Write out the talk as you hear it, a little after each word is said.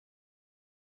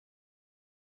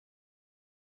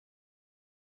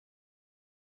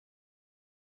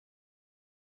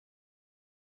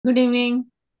Good evening.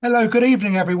 Hello, good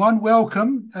evening, everyone.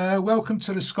 Welcome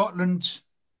to the Scotland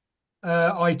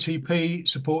ITP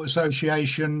Support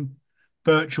Association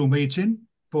virtual meeting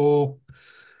for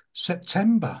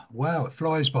September. Wow, it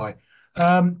flies by.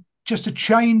 Just a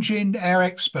change in our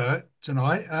expert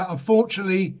tonight.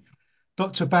 Unfortunately,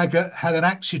 Dr. Baggett had an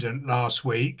accident last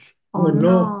week Oh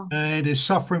no. and is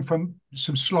suffering from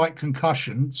some slight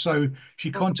concussion. So she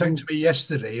Okay. contacted me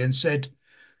yesterday and said,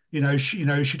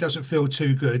 she doesn't feel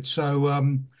too good. So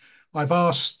I've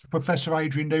asked Professor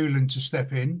Adrian Newland to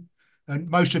step in, and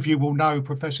most of you will know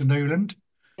Professor Newland,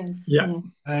 Yes. Yeah,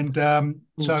 and of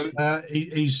course.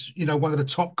 he's one of the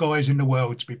top guys in the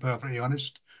world, to be perfectly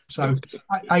honest. So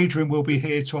That's Adrian will be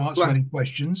here to answer flat, any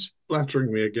questions.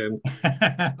 flattering me again.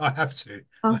 I have to.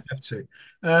 I Oh, have to.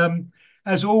 Um,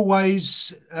 as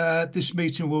always, this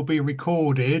meeting will be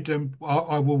recorded, and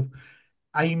I will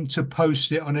aim to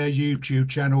post it on our YouTube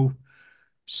channel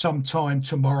sometime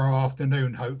tomorrow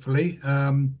afternoon, hopefully.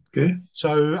 Okay.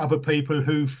 So other people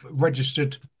who've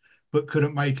registered but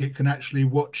couldn't make it can actually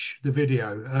watch the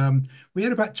video. We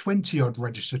had about 20 odd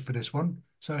registered for this one.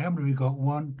 So how many we got?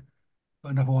 One,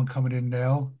 got another one coming in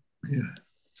now. Yeah.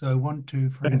 So one, two,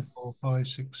 three, 4, 5,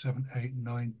 6, 7, 8,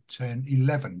 9, 10,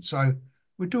 11. So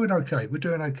we're doing okay. We're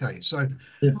doing okay. So,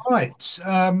 Yeah. right.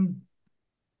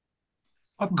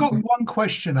 I've got mhm. one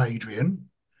question, Adrian,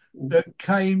 that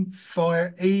came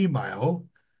via email,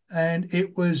 and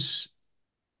it was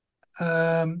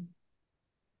um,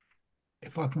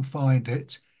 if I can find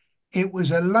it, it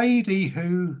was a lady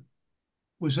who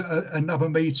was at another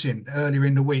meeting earlier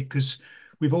in the week because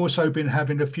we've also been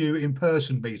having a few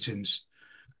in-person meetings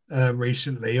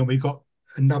recently, and we got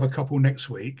another couple next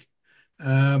week.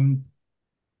 Um,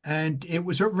 and it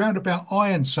was around about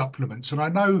iron supplements, and I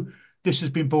know this has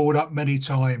been brought up many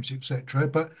times, etc.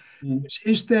 But Mm.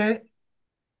 is there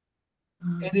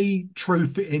Mm. any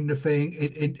truth in the thing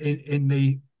in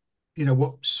the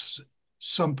what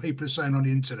some people are saying on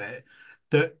the internet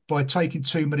that by taking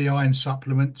too many iron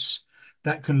supplements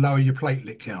that can lower your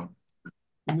platelet count?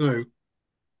 No,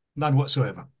 None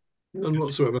whatsoever. none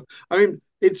whatsoever. I mean,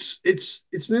 it's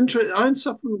an interest. Iron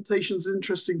supplementation is an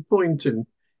interesting point in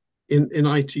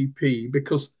ITP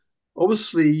because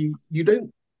obviously you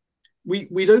don't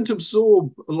we don't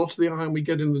absorb a lot of the iron we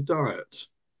get in the diet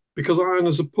because iron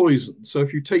is a poison. So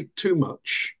if you take too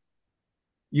much,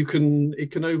 it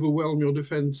can overwhelm your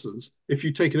defenses if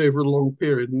you take it over a long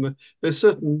period. And there's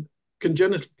certain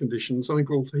congenital conditions, something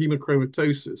called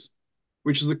hemochromatosis,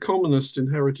 which is the commonest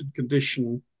inherited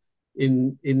condition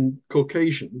in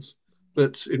Caucasians,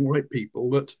 that in white people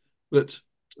that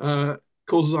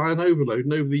causes iron overload,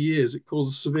 and over the years it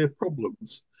causes severe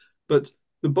problems. But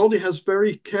the body has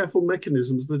very careful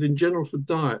mechanisms that, in general, for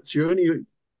diets, you only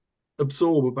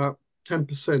absorb about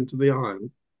 10% of the iron,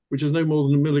 which is no more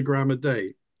than a milligram a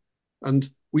day. And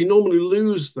we normally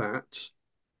lose that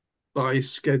by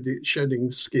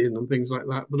shedding skin and things like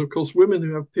that. But of course, women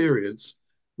who have periods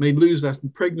may lose that in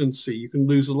pregnancy. You can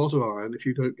lose a lot of iron if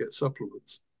you don't get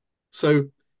supplements. So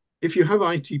if you have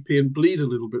ITP and bleed a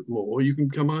little bit more, you can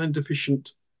become iron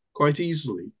deficient quite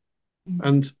easily.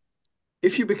 And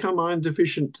if you become iron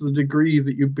deficient to the degree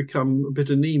that you become a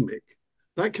bit anemic,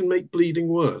 that can make bleeding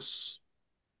worse.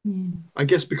 Mm. I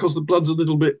guess because the blood's a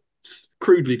little bit,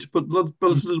 crudely to put,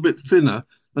 blood's a little bit thinner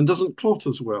and doesn't clot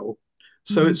as well.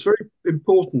 So Mm. it's very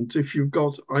important, if you've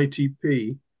got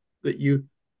ITP, that you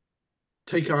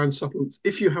take iron supplements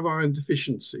if you have iron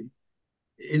deficiency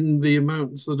in the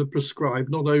amounts that are prescribed,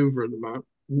 not over an amount,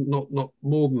 not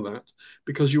more than that,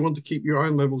 because you want to keep your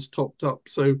iron levels topped up.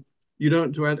 So you don't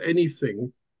want to add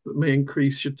anything that may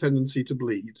increase your tendency to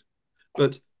bleed.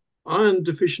 But iron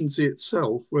deficiency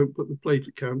itself won't put the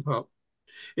platelet count up.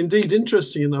 Indeed,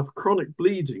 interesting enough, chronic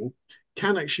bleeding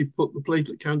can actually put the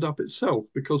platelet count up itself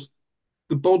because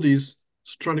the body's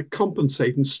trying to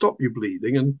compensate and stop you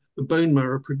bleeding, and the bone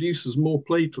marrow produces more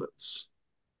platelets.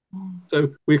 Mm.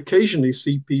 So we occasionally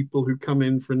see people who come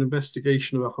in for an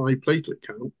investigation of a high platelet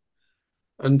count,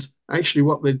 and actually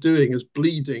what they're doing is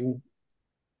bleeding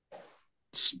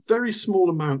very small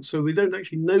amounts, so they don't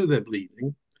actually know they're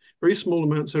bleeding, very small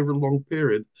amounts over a long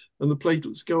period, and the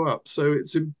platelets go up. So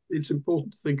it's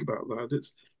important to think about that.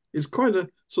 It's quite a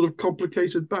sort of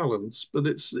complicated balance, but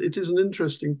it is an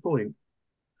interesting point.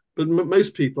 But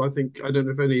most people, I think, I don't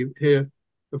know if any here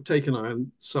have taken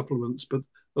iron supplements, but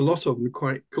a lot of them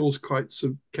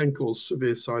can cause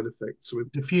severe side effects with,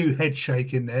 A few head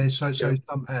shake in there, so yeah,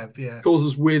 some have, yeah.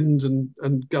 causes wind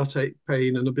and gut ache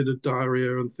pain and a bit of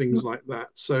diarrhea and things like that.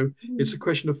 So it's a Mm.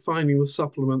 question of finding the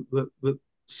supplement that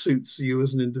suits you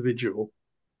as an individual.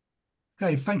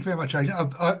 Okay, thank you very much,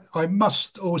 Adrian. I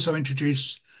must also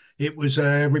introduce it was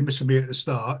remiss of me at the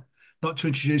start not to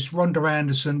introduce Rhonda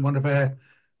Anderson, one of our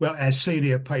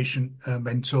senior patient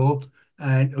mentor,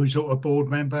 and who's a board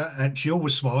member, and she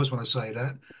always smiles when I say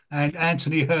that. And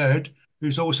Anthony Hurd,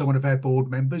 who's also one of our board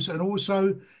members, and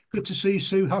also good to see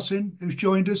Sue Hussin, who's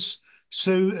joined us.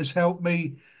 Sue has helped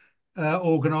me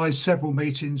organise several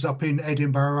meetings up in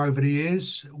Edinburgh over the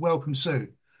years. Welcome, Sue.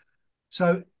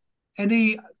 So,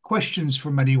 any questions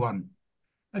from anyone?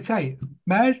 Okay,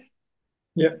 Mad?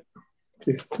 Yeah.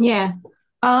 Yeah.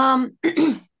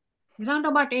 Around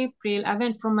about April, I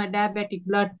went for my diabetic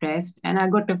blood test and I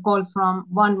got a call from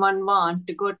 111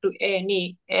 to go to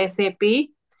A&E ASAP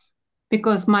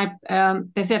because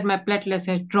they said my platelets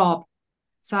had dropped.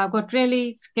 So I got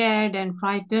really scared and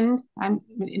frightened. I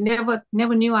never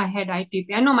knew I had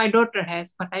ITP. I know my daughter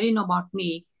has, but I didn't know about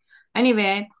me.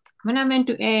 Anyway, when I went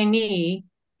to A&E,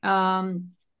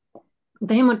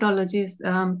 the hematologist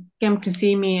came to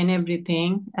see me and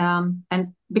everything.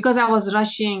 And because I was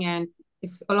rushing and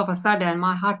all of a sudden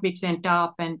my heartbeat went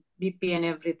up and BP and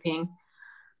everything.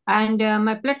 And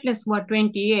my platelets were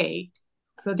 28.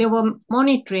 So they were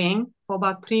monitoring for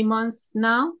about 3 months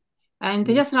now. And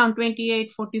they just around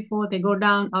 28, 44, they go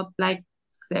down up like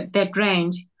that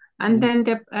range. And then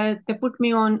they put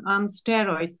me on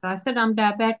steroids. So I said, I'm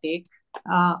diabetic.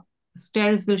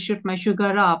 Steroids will shoot my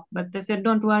sugar up. But they said,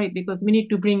 don't worry, because we need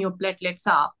to bring your platelets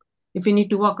up. If you need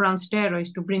to walk around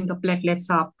steroids to bring the platelets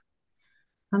up,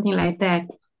 something like that.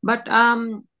 But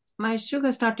my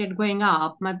sugar started going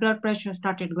up. My blood pressure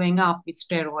started going up with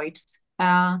steroids.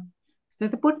 So they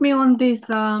put me on this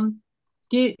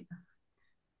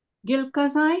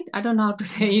glycoside. I don't know how to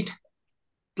say it.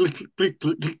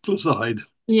 Glycoside.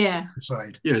 Yeah.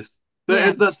 Side. Yes.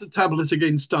 Yeah. That's the tablet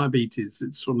against diabetes.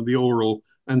 It's one of the oral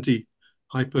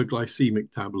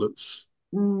anti-hyperglycemic tablets.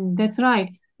 That's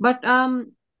right. But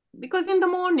because in the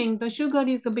morning the sugar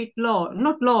is a bit low,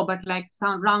 not low, but like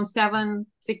around 7,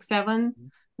 6, 7.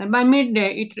 And by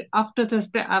midday, after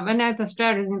when I have the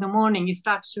steroids in the morning, it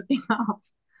starts shooting up.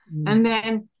 And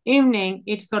then evening,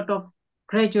 it sort of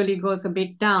gradually goes a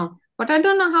bit down. But I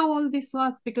don't know how all this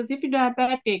works, because if you're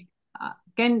diabetic,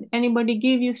 can anybody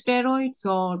give you steroids,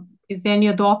 or is there any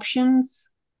other options?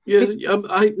 Yeah,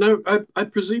 I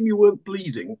presume you weren't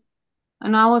bleeding.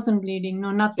 And I wasn't bleeding,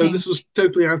 no, nothing. So this was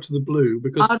totally out of the blue,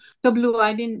 because out of the blue,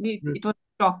 I didn't. It was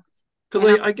a shock.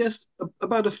 Because I guess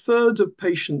about a third of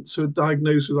patients who are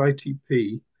diagnosed with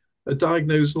ITP are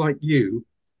diagnosed like you,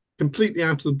 completely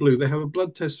out of the blue. They have a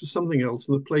blood test for something else,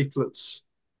 and the platelets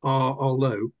are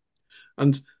low,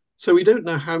 and so we don't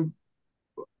know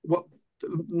what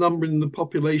number in the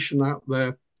population out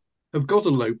there have got a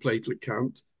low platelet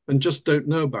count and just don't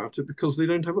know about it because they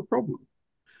don't have a problem.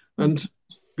 And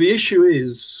the issue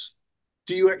is,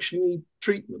 do you actually need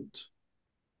treatment?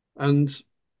 And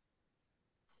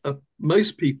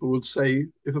most people would say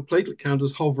if a platelet count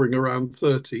is hovering around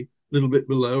 30, a little bit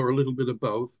below or a little bit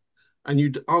above, and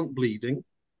you aren't bleeding,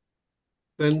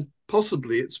 then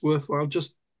possibly it's worthwhile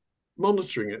just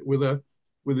monitoring it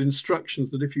with instructions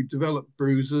that if you develop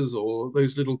bruises or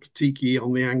those little petechiae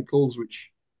on the ankles,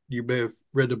 which you may have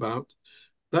read about,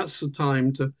 that's the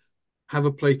time to have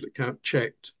a platelet count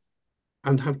checked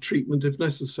and have treatment if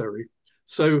necessary.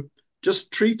 So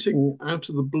just treating out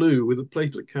of the blue with a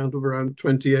platelet count of around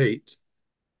 28,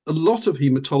 a lot of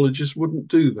hematologists wouldn't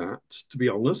do that, to be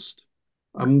honest.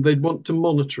 They'd want to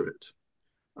monitor it.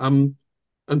 And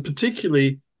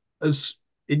particularly as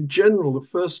in general, the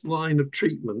first line of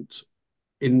treatment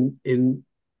in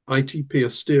ITP are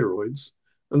steroids,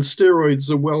 and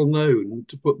steroids are well known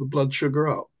to put the blood sugar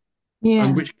up,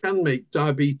 and which can make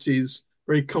diabetes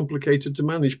very complicated to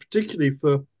manage, particularly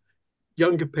for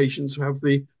younger patients who have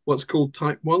what's called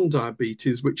type 1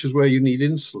 diabetes, which is where you need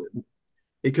insulin.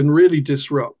 It can really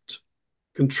disrupt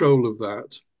control of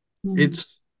that.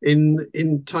 It's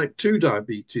in type 2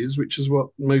 diabetes, which is what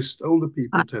most older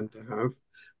people tend to have,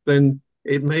 then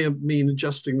it may mean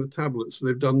adjusting the tablets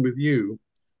they've done with you.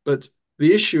 But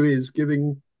the issue is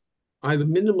giving either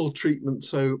minimal treatment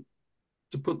to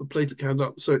put the platelet count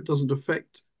up so it doesn't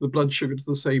affect the blood sugar to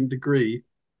the same degree,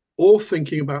 or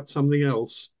thinking about something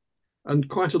else. And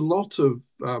quite a lot of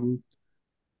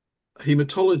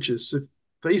hematologists, if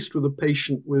faced with a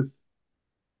patient with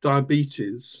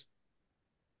diabetes,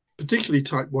 particularly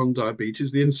type 1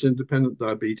 diabetes, the insulin-dependent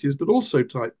diabetes, but also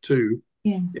type 2,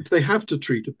 if they have to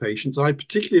treat a patient,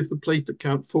 particularly if the platelet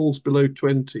count falls below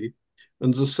 20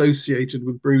 and is associated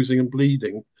with bruising and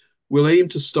bleeding, we'll aim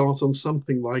to start on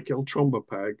something like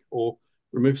eltrombopag or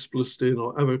rimisoplostin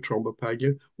or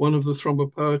avatrombopag, one of the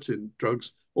thrombopoietin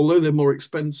drugs. Although they're more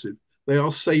expensive, they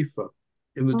are safer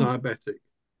in the diabetic.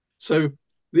 So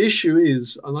the issue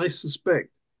is, and I suspect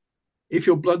if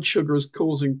your blood sugar is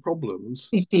causing problems,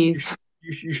 It is.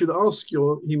 you should ask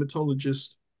your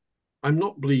hematologist, I'm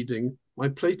not bleeding, my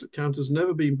platelet count has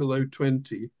never been below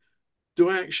 20. Do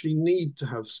I actually need to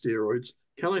have steroids?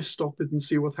 Can I stop it and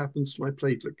see what happens to my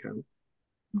platelet count?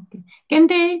 Okay. Can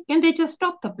they just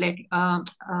stop the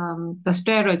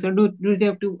steroids, or do they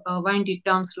have to wind it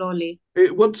down slowly?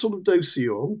 What sort of dose are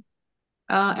you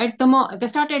on? They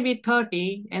started with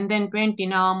 30 and then 20.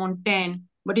 Now I'm on 10,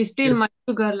 but it's still Yes. my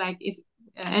sugar like is.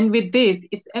 And with this,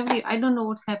 it's I don't know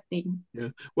what's happening. Yeah.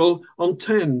 Well, on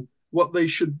 10, what they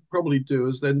should probably do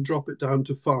is then drop it down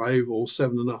to 5 or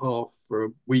 7.5 for a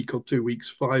week or 2 weeks,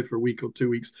 5 for a week or 2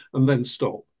 weeks, and then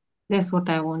stop. That's what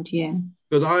I want. Yeah.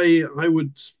 But I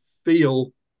would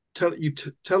feel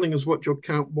telling us what your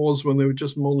count was when they were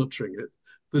just monitoring it.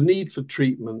 The need for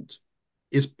treatment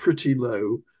is pretty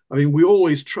low. I mean, we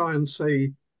always try and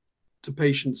say to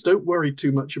patients, don't worry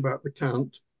too much about the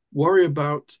count. Worry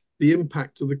about the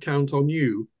impact of the count on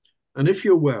you. And if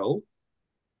you're well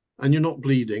and you're not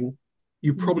bleeding,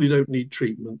 you probably don't need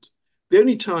treatment. The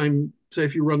only time, say,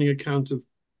 if you're running a count of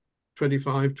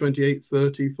 25, 28,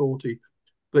 30, 40,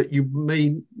 that you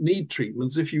may need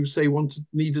treatments if you, say,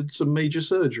 needed some major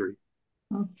surgery.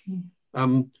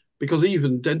 Okay. Because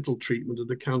even dental treatment at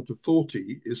a count of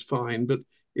 40 is fine, but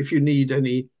if you need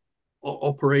any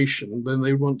operation, then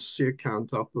they want to see a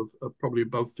count up of probably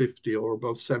above 50 or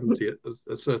above 70,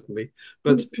 certainly.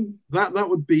 But that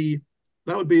would be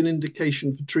an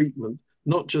indication for treatment,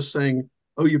 not just saying,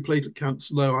 oh, your platelet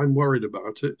count's low, I'm worried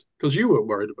about it, because you weren't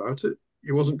worried about it.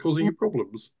 It wasn't causing you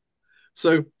problems.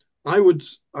 So I would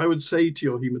say to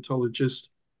your hematologist,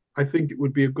 I think it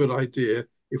would be a good idea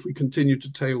if we continue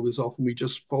to tail this off and we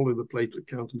just follow the platelet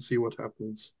count and see what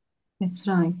happens. That's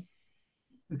right.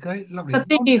 Okay, lovely. The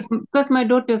thing is, because my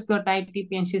daughter's got ITP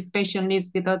and she's special needs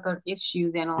with other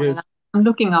issues and all, Yes. and I'm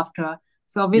looking after her.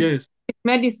 So with Yes.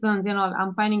 medicines and all,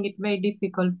 I'm finding it very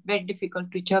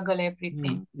difficult to juggle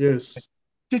everything. Yes.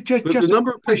 Just the a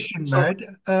number of question,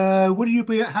 patients. Mad. Will you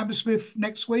be at Hammersmith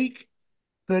next week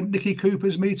for Nicky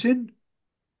Cooper's meeting?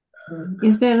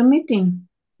 Is there a meeting?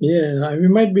 Yeah, we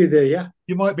might be there. Yeah,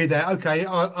 You might be there. Okay,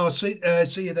 I'll see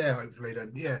you there. Hopefully,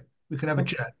 then. Yeah, we can have a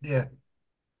chat. Yeah.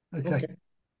 Okay.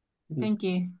 Thank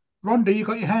you. Rhonda, you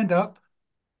got your hand up.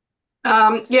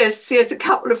 Yes, a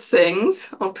couple of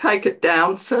things. I'll take it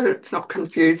down so it's not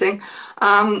confusing.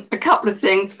 A couple of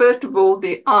things. First of all,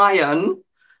 the iron.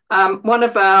 One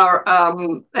of our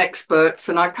experts,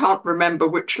 and I can't remember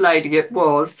which lady it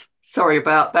was, sorry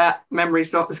about that,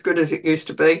 memory's not as good as it used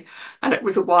to be, and it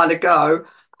was a while ago,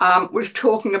 was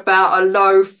talking about a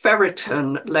low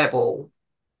ferritin level.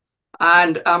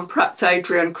 And perhaps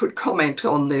Adrian could comment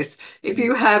on this. If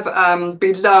you have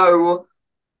below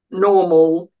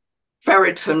normal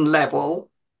ferritin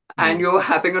level and you're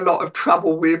having a lot of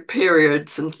trouble with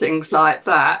periods and things like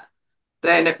that,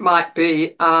 then it might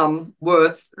be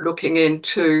worth looking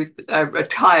into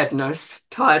tiredness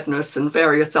and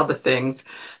various other things.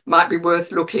 Might be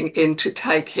worth looking into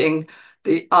taking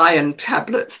the iron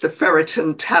tablets, the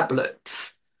ferritin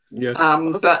tablets. Yeah.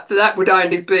 But that would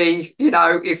only be,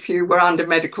 if you were under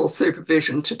medical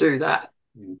supervision to do that.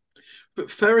 But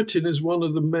ferritin is one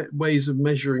of the ways of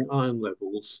measuring iron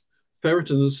levels.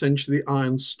 Ferritin is essentially the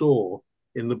iron store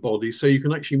in the body. So you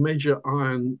can actually measure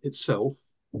iron itself.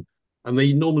 And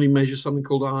they normally measure something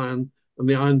called iron and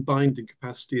the iron binding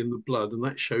capacity in the blood. And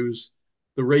that shows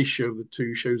the ratio of the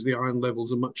two, shows the iron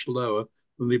levels are much lower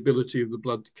than the ability of the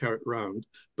blood to carry it around.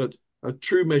 But a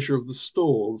true measure of the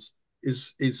stores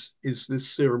is this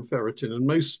serum ferritin. And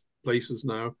most places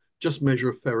now just measure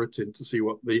a ferritin to see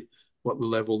what the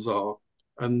levels are.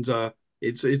 And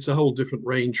it's a whole different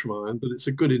range from iron, but it's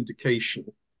a good indication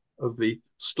of the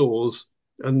stores.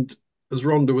 And as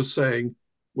Rhonda was saying,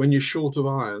 when you're short of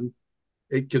iron,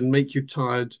 it can make you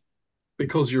tired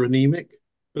because you're anemic.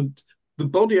 But the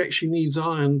body actually needs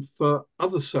iron for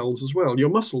other cells as well. Your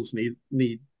muscles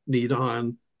need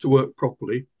iron to work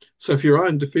properly. So if you're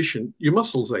iron deficient, your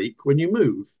muscles ache when you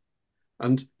move,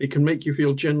 and it can make you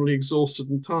feel generally exhausted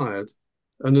and tired.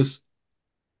 And as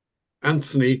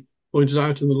Anthony pointed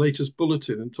out in the latest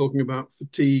bulletin and talking about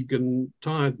fatigue and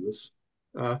tiredness,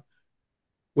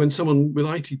 when someone with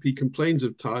ITP complains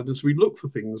of tiredness, we look for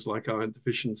things like iron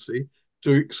deficiency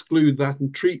to exclude that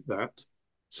and treat that.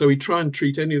 So we try and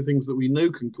treat any of the things that we know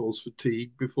can cause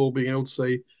fatigue before being able to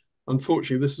say,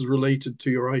 unfortunately, this is related to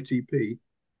your ITP.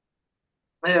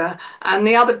 Yeah, and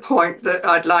the other point that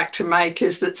I'd like to make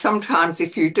is that sometimes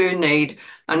if you do need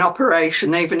an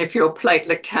operation, even if your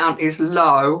platelet count is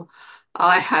low,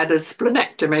 I had a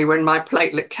splenectomy when my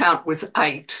platelet count was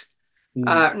 8.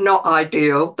 Not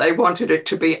ideal. They wanted it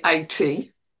to be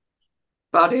 80.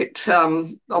 but it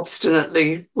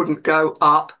obstinately wouldn't go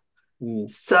up.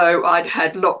 So I'd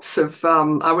had lots of,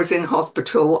 I was in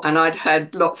hospital and I'd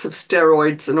had lots of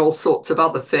steroids and all sorts of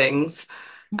other things,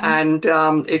 and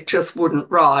it just wouldn't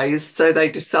rise. So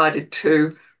they decided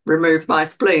to remove my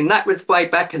spleen. That was way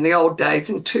back in the old days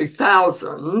in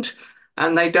 2000.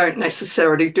 And they don't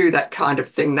necessarily do that kind of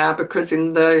thing now, because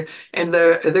in the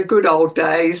good old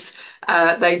days,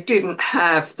 they didn't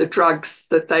have the drugs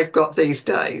that they've got these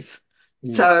days.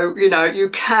 So, you know, you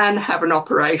can have an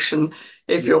operation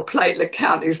if your platelet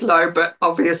count is low, but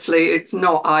obviously it's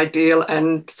not ideal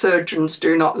and surgeons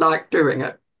do not like doing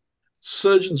it.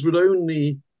 Surgeons would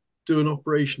only do an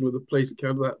operation with a platelet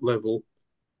count at that level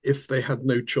if they had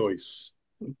no choice.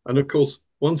 And of course,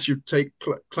 once you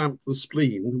clamp the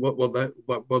spleen, what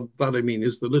that I mean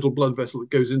is the little blood vessel that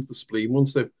goes into the spleen.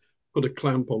 Once they've put a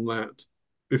clamp on that,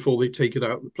 before they take it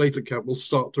out, the platelet count will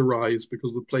start to rise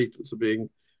because the platelets are being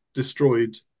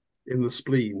destroyed in the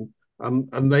spleen.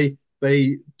 And they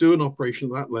do an operation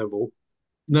at that level,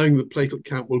 knowing that platelet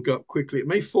count will go up quickly. It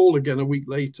may fall again a week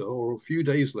later or a few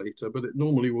days later, but it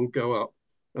normally will go up.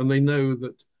 And they know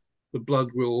that the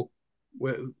blood will,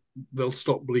 they'll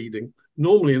stop bleeding.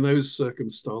 Normally in those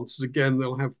circumstances, again,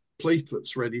 they'll have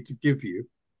platelets ready to give you.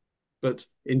 But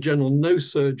in general, no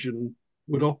surgeon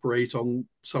would operate on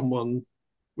someone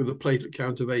with a platelet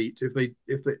count of 8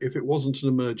 if it wasn't an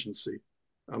emergency.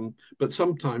 But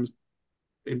sometimes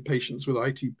in patients with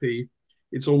ITP,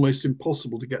 it's almost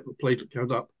impossible to get the platelet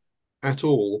count up at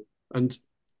all. And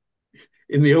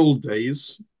in the old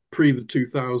days, pre the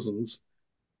 2000s,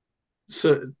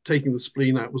 taking the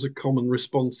spleen out was a common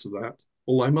response to that.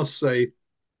 Although I must say,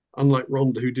 unlike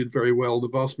Rhonda, who did very well, the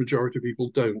vast majority of people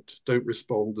don't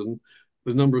respond. And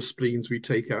the number of spleens we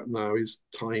take out now is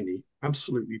tiny,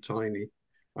 absolutely tiny.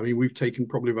 I mean, we've taken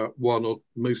probably about 1 or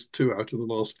most 2 out in the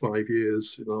last 5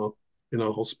 years in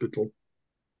our hospital.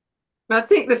 I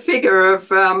think the figure of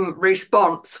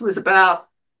response was about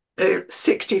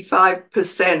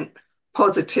 65%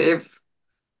 positive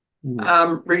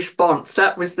response.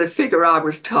 That was the figure I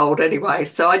was told anyway.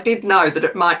 So I did know that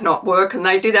it might not work, and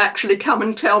they did actually come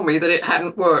and tell me that it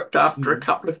hadn't worked after a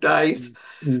couple of days.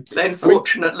 Then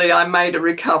fortunately, I made a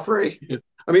recovery. Yeah.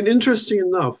 I mean, interesting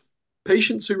enough,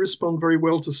 patients who respond very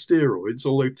well to steroids,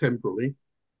 although temporarily,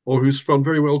 or who respond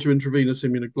very well to intravenous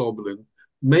immunoglobulin,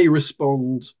 may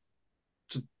respond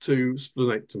to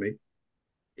splenectomy.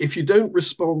 If you don't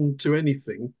respond to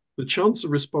anything, the chance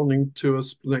of responding to a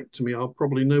splenectomy are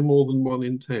probably no more than 1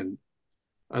 in 10.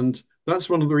 And that's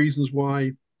one of the reasons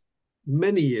why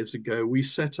many years ago we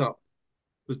set up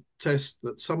the test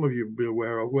that some of you will be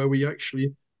aware of, where we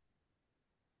actually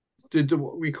did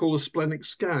what we call a splenic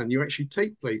scan. You actually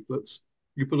take platelets,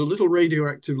 you put a little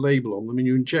radioactive label on them, and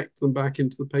you inject them back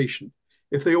into the patient.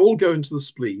 If they all go into the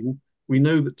spleen, we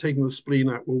know that taking the spleen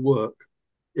out will work.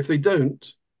 If they don't,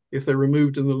 if they're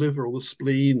removed in the liver or the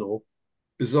spleen or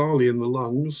bizarrely in the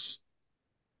lungs,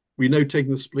 we know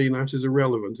taking the spleen out is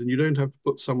irrelevant, and you don't have to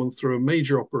put someone through a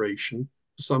major operation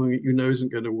for something that you know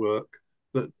isn't going to work,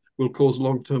 that will cause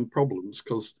long-term problems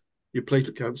because your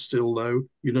platelet count's still low,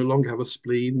 you no longer have a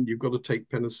spleen, you've got to take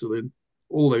penicillin,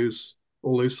 all those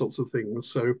sorts of things.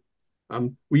 So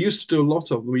we used to do a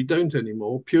lot of them. We don't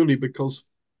anymore, purely because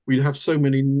we have so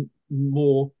many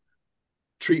more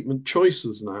treatment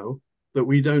choices now that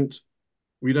we don't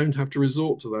have to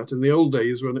resort to that. In the old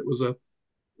days, when it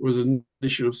was an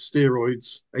issue of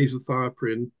steroids,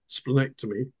 azathioprine,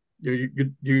 splenectomy,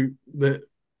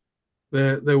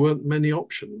 there weren't many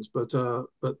options. But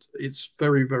it's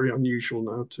very, very unusual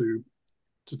now to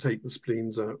take the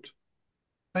spleens out.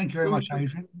 Thank you very much,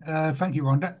 Adrian. Thank you,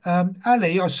 Rhonda.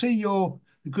 Ali, I see the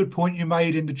good point you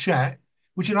made in the chat.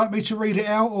 Would you like me to read it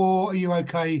out, or are you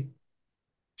okay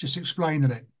just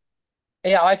explaining it?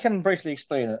 Yeah, I can briefly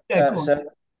explain it. Yeah, go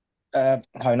on.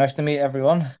 Hi, nice to meet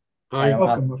everyone. Hi.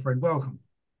 Welcome, my friend. Welcome.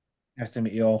 Nice to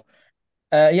meet you all.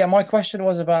 Yeah, my question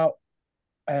was about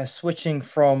switching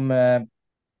from not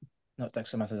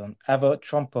dexamethasone,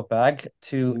 avatrombopag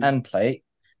to Nplate.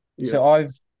 Yeah. So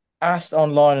I've asked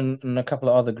online and a couple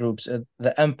of other groups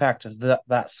the impact of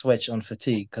that switch on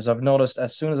fatigue, because I've noticed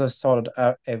as soon as I started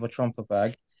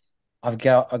avatrombopag, I've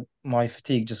got my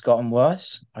fatigue just gotten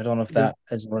worse. I don't know if that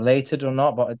is related or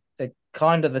not, but it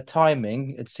kind of the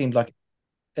timing, it seemed like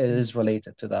it is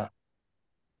related to that.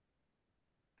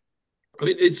 I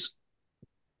mean,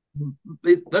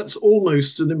 that's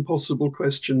almost an impossible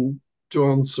question to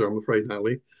answer, I'm afraid,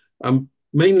 Ali.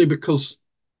 Mainly because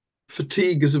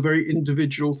fatigue is a very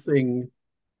individual thing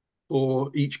for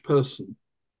each person.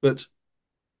 That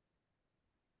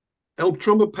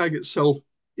eltrombopag itself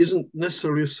isn't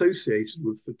necessarily associated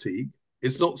with fatigue.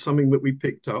 It's not something that we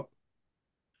picked up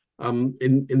in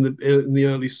the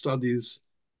early studies,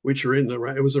 which are in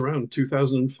around, it was around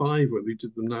 2005 when we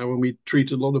did them now, when we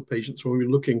treated a lot of patients when we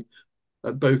were looking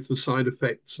at both the side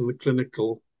effects and the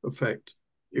clinical effect.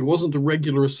 It wasn't a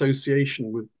regular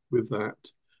association with that,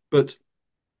 but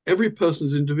every person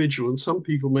is individual, and some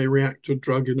people may react to a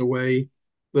drug in a way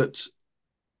that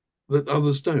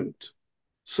others don't.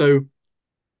 So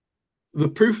the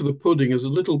proof of the pudding is a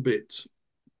little bit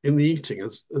in the eating,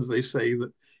 as they say,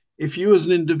 that if you as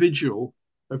an individual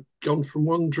have gone from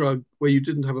one drug where you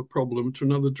didn't have a problem to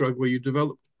another drug where you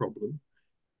developed a problem,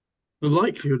 the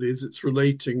likelihood is it's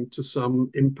relating to some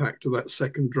impact of that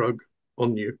second drug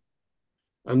on you.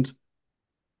 And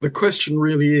the question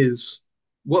really is,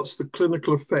 what's the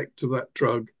clinical effect of that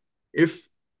drug? If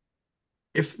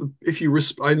you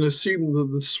I assume that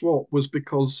the swap was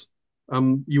because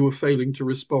you were failing to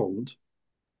respond.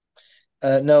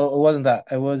 No, it wasn't that.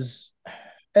 It was,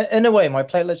 in a way, my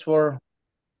platelets were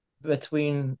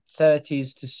between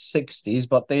 30s to 60s,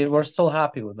 but they were still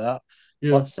happy with that.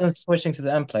 Yeah. But since switching to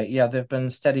the M plate, yeah, they've been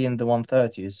steady in the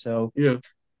 130s. So yeah,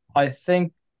 I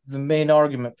think the main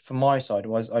argument from my side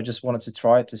was I just wanted to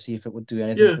try it to see if it would do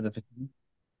anything for the fatigue.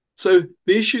 So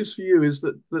the issues for you is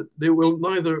that there will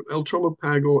neither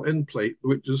Eltromopag or N-plate,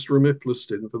 which is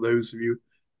Romiflostin for those of you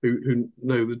who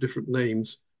know the different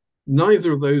names.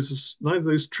 Neither of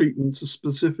those treatments are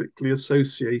specifically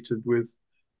associated with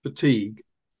fatigue.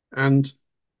 And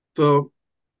for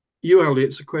you, Ali,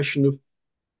 it's a question of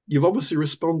you've obviously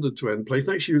responded to N-plate.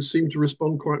 And actually, you seem to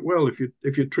respond quite well.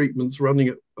 If your treatment's running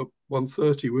at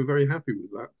 130, we're very happy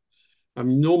with that. I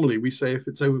mean, normally we say if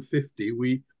it's over 50,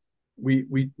 we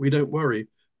don't worry.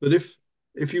 But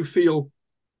if you feel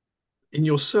in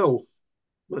yourself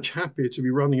much happier to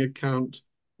be running a count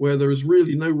where there is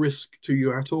really no risk to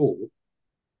you at all,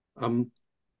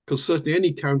 because certainly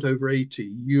any count over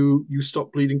 80, you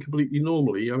stop bleeding completely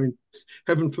normally. I mean,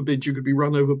 heaven forbid you could be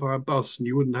run over by a bus and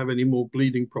you wouldn't have any more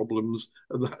bleeding problems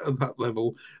at that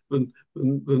level than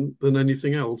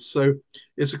anything else. So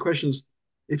it's a question of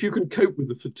if you can cope with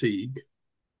the fatigue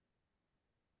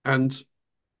and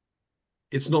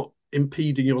it's not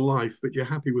impeding your life, but you're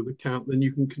happy with the count, then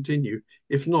you can continue.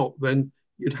 If not, then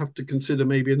you'd have to consider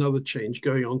maybe another change,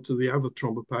 going on to the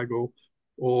Avatrombopag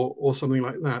or something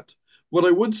like that. What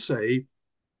I would say,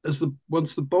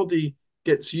 once the body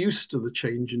gets used to the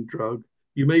change in drug,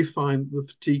 you may find the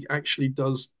fatigue actually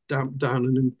does damp down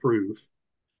and improve.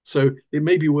 So it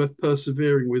may be worth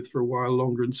persevering with for a while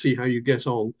longer and see how you get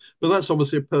on. But that's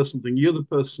obviously a personal thing. You're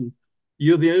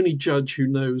the only judge who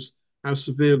knows how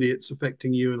severely it's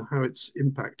affecting you and how it's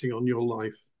impacting on your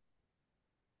life.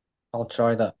 I'll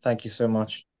try that. Thank you so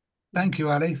much. Thank you,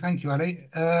 Ali. Thank you, Ali.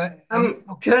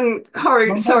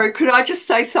 Sorry, could I just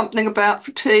say something about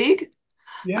fatigue?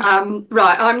 Yeah.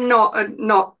 Right, I'm not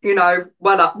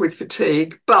well up with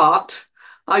fatigue, but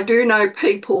I do know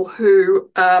people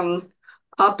who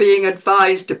are being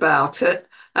advised about it,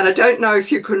 and I don't know if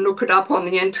you can look it up on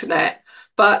the internet,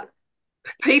 but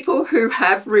people who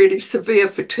have really severe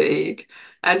fatigue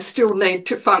and still need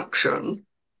to function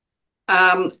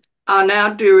are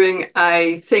now doing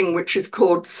a thing which is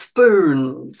called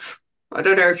spoons. I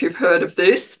don't know if you've heard of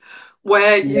this,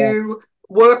 where you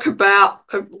work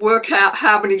out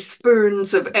how many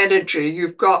spoons of energy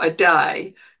you've got a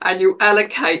day and you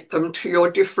allocate them to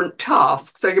your different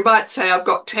tasks. So you might say, I've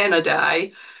got 10 a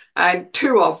day, and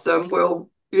 2 of them will,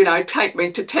 take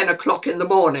me to 10 o'clock in the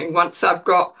morning once I've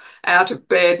got out of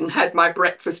bed and had my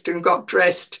breakfast and got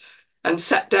dressed and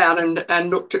sat down and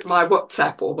looked at my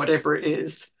WhatsApp or whatever it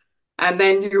is. And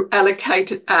then you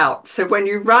allocate it out. So when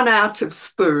you run out of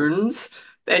spoons,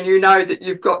 then you know that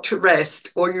you've got to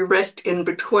rest, or you rest in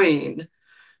between.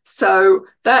 So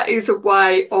that is a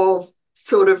way of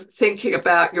sort of thinking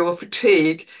about your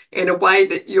fatigue in a way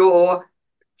that you're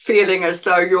feeling as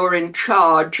though you're in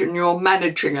charge and you're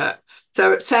managing it.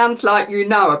 So it sounds like you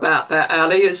know about that,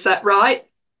 Ali. Is that right?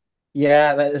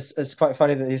 Yeah, it's quite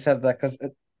funny that you said that, because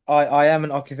I am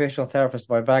an occupational therapist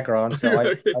by background,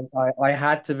 so I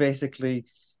had to basically,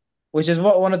 which is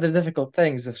one of the difficult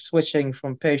things of switching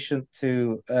from patient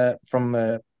to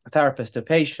from therapist to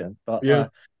patient. But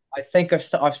I think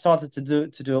I've started to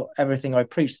do everything I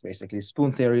preach. Basically,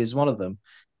 spoon theory is one of them,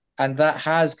 and that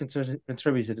has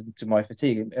contributed to my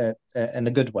fatigue in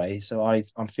a good way. So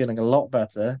I'm feeling a lot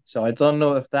better. So I don't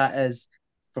know if that is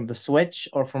from the switch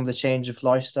or from the change of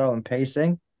lifestyle and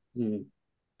pacing.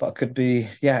 But it could be,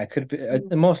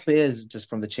 it mostly is just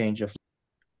from the change of.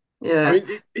 Yeah, I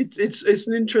mean, it's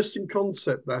an interesting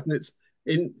concept, that, and it's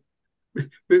in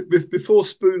before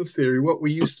spoon theory. What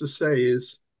we used to say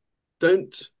is,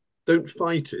 don't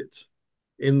fight it,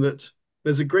 in that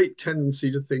there's a great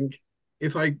tendency to think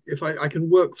if I can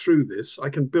work through this, I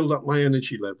can build up my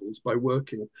energy levels by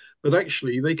working. But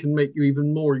actually, they can make you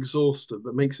even more exhausted.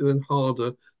 That makes it then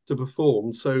harder to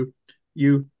perform. So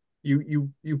you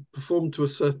you perform to a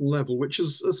certain level, which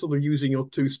is sort of using your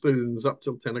two spoons up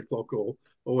till 10 o'clock or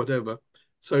whatever.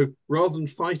 So rather than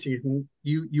fighting it,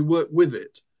 you work with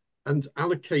it and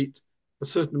allocate a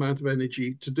certain amount of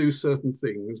energy to do certain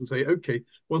things and say, okay,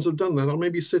 once I've done that, I'll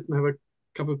maybe sit and have a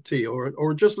cup of tea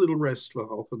or just a little rest for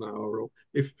half an hour, or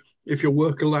if your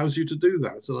work allows you to do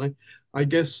that. And I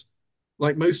guess,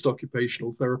 like most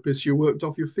occupational therapists, you're worked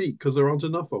off your feet because there aren't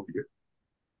enough of you.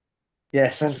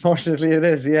 Yes, unfortunately it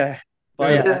is, yeah.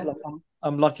 But Yeah. yeah,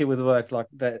 I'm lucky with work, like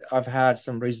that I've had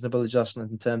some reasonable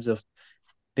adjustment in terms of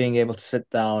being able to sit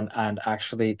down and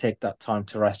actually take that time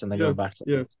to rest and then go back to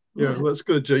work. Yeah, that's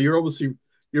good, Joe.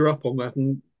 You're up on that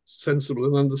and sensible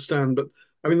and understand. But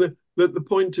I mean, the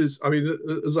point is, I mean,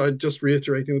 as I just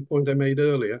reiterating the point I made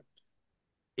earlier,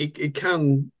 it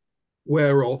can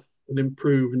wear off and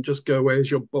improve and just go away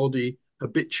as your body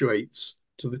habituates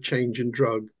to the change in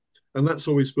drug. And that's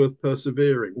always worth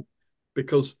persevering,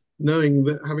 because knowing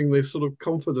that, having this sort of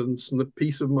confidence and the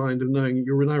peace of mind of knowing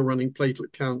you're now running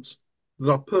platelet counts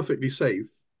that are perfectly safe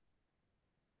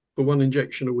for one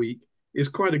injection a week is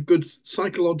quite a good,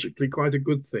 psychologically quite a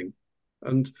good thing.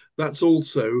 And that's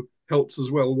also helps as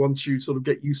well once you sort of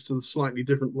get used to the slightly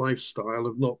different lifestyle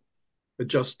of not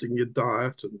adjusting your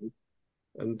diet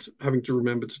and having to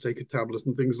remember to take a tablet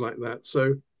and things like that.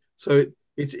 So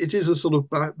it is a sort of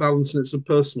balance, and it's a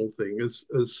personal thing, as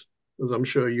I'm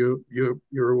sure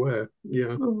you're aware.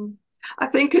 Yeah. I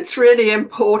think it's really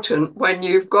important when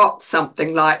you've got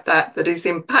something like that that is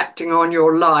impacting on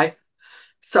your life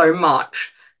so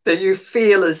much that you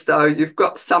feel as though you've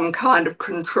got some kind of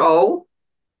control.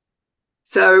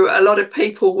 So a lot of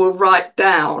people will write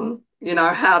down,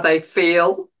 how they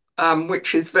feel,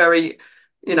 which is very,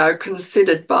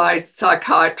 considered by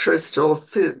psychiatrists or,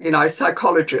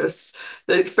 psychologists,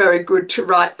 that it's very good to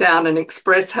write down and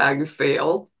express how you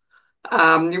feel.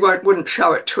 You wouldn't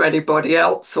show it to anybody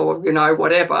else or,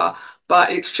 whatever,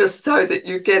 but it's just so that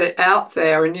you get it out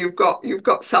there and you've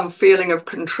got some feeling of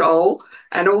control,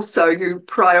 and also you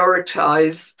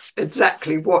prioritize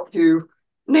exactly what you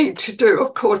need to do.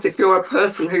 Of course, if you're a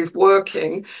person who's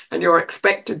working and you're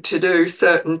expected to do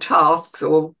certain tasks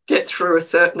or get through a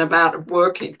certain amount of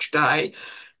work each day,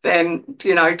 then,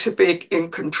 to be in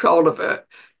control of it,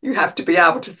 you have to be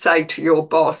able to say to your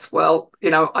boss, well,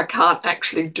 I can't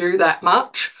actually do that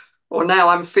much, or now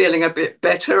I'm feeling a bit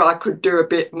better, I could do a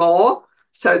bit more,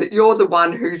 so that you're the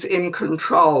one who's in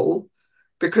control.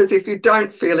 Because if you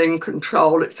don't feel in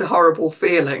control, it's a horrible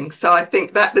feeling. So I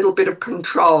think that little bit of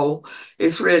control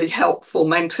is really helpful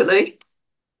mentally.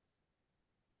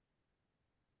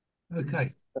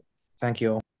 Okay. Thank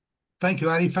you all. Thank you,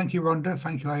 Ali. Thank you, Rhonda.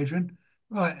 Thank you, Adrian.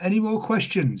 Right. Any more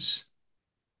questions?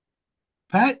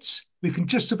 Pat, we can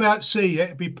just about see you.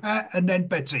 It'll be Pat and then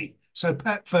Betty. So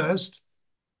Pat first.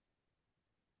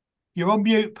 You're on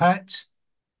mute, Pat.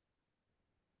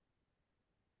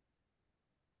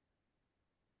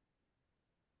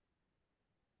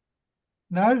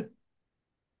 No?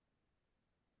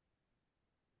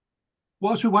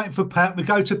 Whilst we're waiting for Pat, we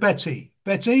go to Betty.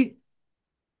 Betty?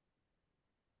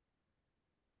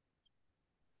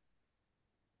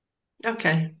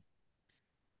 Okay.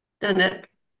 Done it.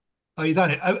 Oh, you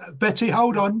done it. Betty,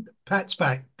 hold on. Pat's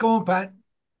back. Go on, Pat.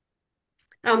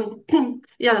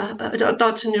 Yeah,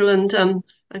 Dr. Newland, I'm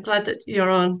glad that you're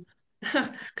on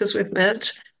because we've met.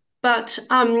 But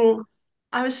I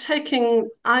was taking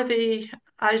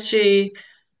IVIG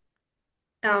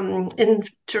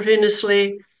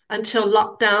intravenously until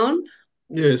lockdown.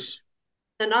 Yes.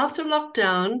 Then after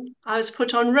lockdown, I was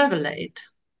put on Revelate.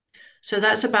 So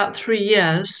that's about 3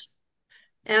 years.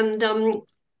 And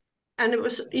it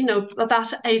was,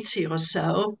 about 80 or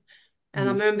so. And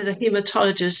I remember the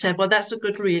hematologist said, well, that's a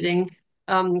good reading.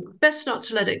 Best not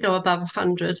to let it go above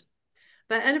 100.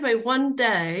 But anyway, one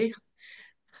day,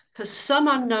 for some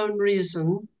unknown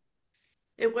reason,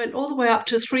 it went all the way up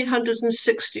to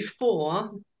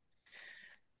 364.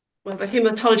 Well, the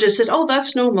hematologist said, oh,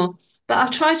 that's normal. But I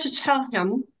tried to tell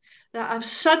him that I've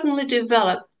suddenly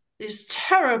developed these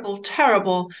terrible,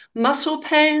 terrible muscle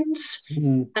pains.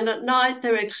 And at night,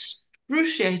 they're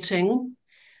excruciating.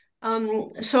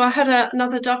 So I had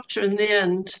another doctor in the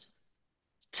end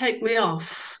take me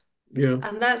off. Yeah.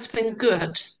 And that's been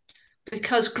good,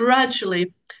 because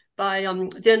gradually by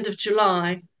the end of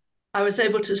July, I was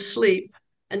able to sleep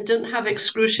and didn't have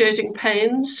excruciating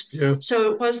pains. Yeah.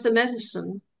 So it was the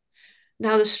medicine.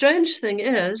 Now, the strange thing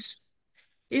is,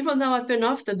 even though I've been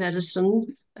off the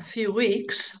medicine a few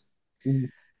weeks, Mm.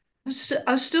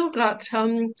 I've still got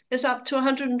it's up to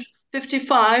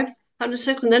 155,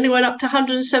 106, and then it went up to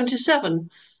 177.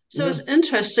 So Yeah. it's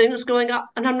interesting. It's going up,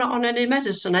 and I'm not on any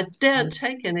medicine. I daren't Yeah.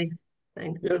 take anything.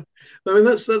 Yeah. I mean,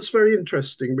 that's very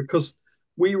interesting because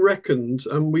we reckoned,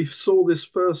 and we saw this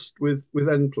first with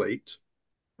Nplate,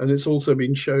 and it's also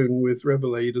been shown with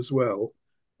Revelade as well,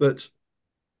 that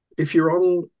if you're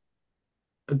on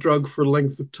a drug for a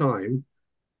length of time,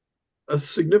 a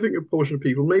significant portion of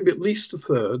people, maybe at least a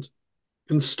third,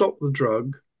 can stop the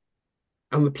drug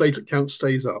and the platelet count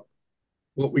stays up.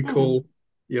 What we call,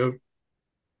 you know,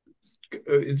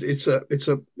 it's a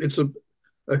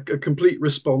complete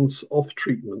response off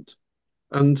treatment.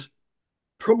 And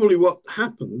probably what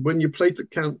happened when your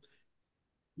platelet count,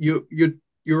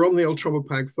 you're on the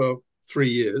Ultramapag for 3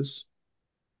 years.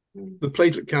 The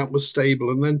platelet count was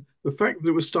stable, and then the fact that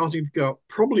it was starting to go up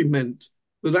probably meant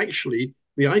that actually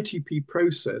the ITP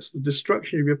process, the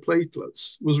destruction of your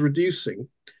platelets, was reducing,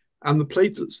 and the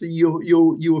platelets that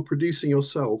you were producing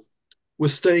yourself were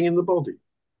staying in the body,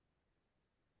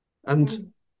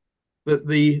 and that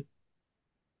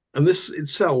this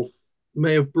itself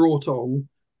may have brought on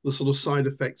the sort of side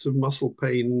effects of muscle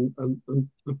pain and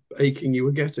the aching you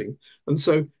were getting, and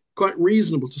so quite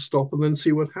reasonable to stop and then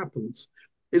see what happens.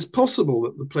 It's possible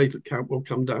that the platelet count will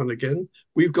come down again.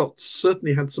 We've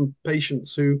certainly had some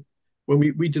patients who, when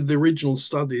we did the original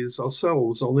studies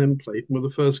ourselves on Nplate, and were the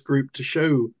first group to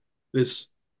show this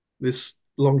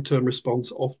long-term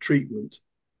response off treatment,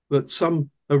 that some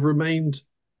have remained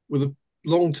with a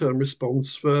long-term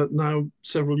response for now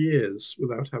several years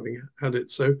without having had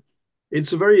it. So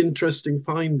it's a very interesting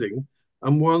finding,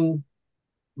 and one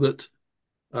that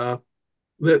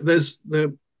there's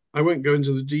I won't go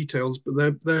into the details, but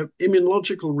there are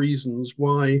immunological reasons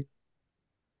why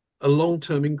a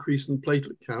long-term increase in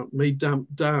platelet count may damp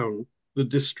down the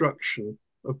destruction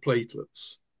of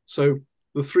platelets. So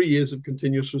the 3 years of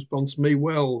continuous response may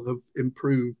well have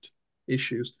improved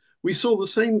issues. We saw the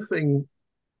same thing,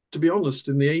 to be honest,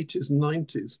 in the 80s and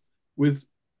 90s with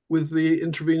the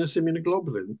intravenous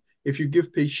immunoglobulin. If you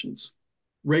give patients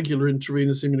regular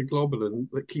intravenous immunoglobulin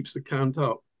that keeps the count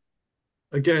up,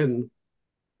 again,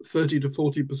 30 to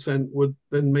 40% would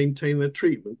then maintain their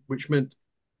treatment, which meant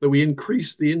that we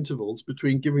increased the intervals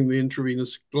between giving the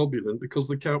intravenous globulin because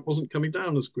the count wasn't coming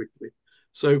down as quickly.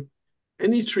 So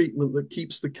any treatment that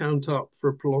keeps the count up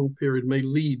for a prolonged period may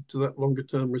lead to that longer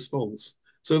term response.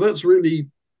 So that's really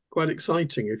quite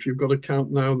exciting. If you've got a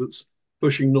count now that's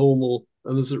pushing normal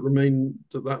and as it remains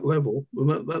at that level,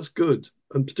 then that's good.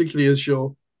 And particularly as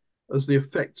the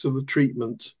effects of the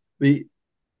treatment, the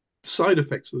side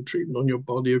effects of the treatment on your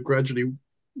body are gradually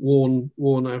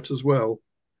worn out as well.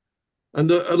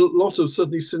 And a lot of,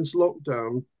 certainly since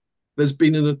lockdown, there's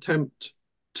been an attempt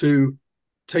to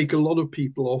take a lot of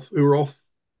people off who are off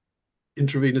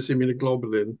intravenous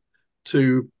immunoglobulin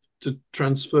to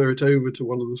transfer it over to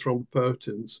one of the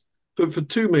thrombopoietins, but for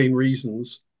two main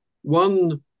reasons.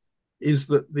 One is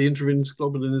that the intravenous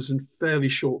globulin is in fairly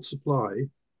short supply,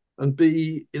 and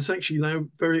B, it's actually now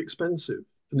very expensive,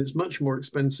 and it's much more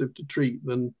expensive to treat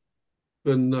than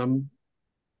the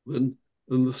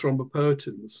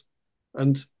thrombopoietins.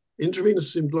 And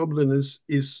intravenous immunoglobulin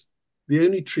is the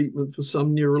only treatment for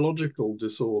some neurological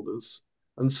disorders.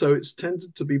 And so it's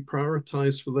tended to be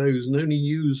prioritized for those and only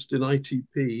used in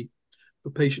ITP for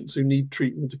patients who need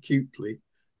treatment acutely.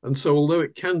 And so although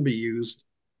it can be used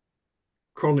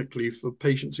chronically for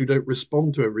patients who don't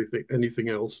respond to anything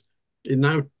else, in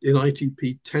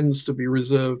ITP tends to be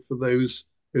reserved for those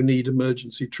who need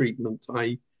emergency treatment,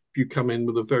 i.e. if you come in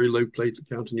with a very low platelet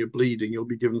count and you're bleeding, you'll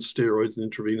be given steroids and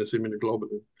intravenous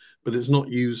immunoglobulin. But it's not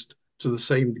used to the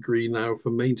same degree now for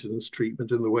maintenance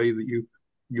treatment in the way that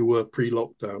you were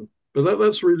pre-lockdown. But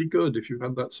that's really good if you've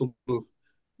had that sort of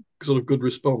good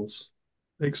response.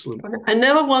 Excellent. I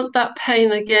never want that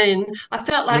pain again. I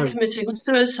felt like No. committing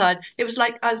suicide. It was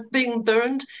like I was being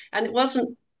burned, and it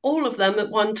wasn't all of them at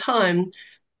one time,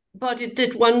 but it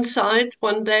did one side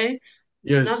one day,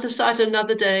 Yes. another side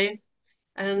another day,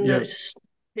 and Yeah.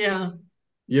 Yeah.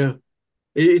 Yeah.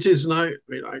 It is now.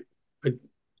 I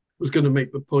was going to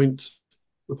make the point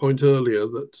earlier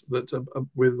that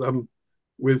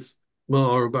with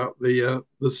Mar about the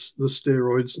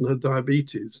steroids and her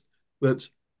diabetes, that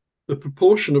the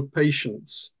proportion of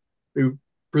patients who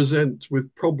present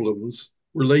with problems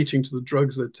relating to the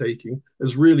drugs they're taking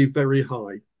is really very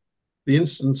high. The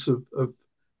instance of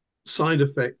side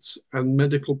effects and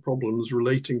medical problems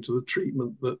relating to the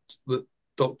treatment that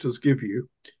doctors give you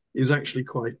is actually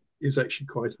quite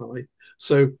high.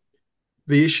 So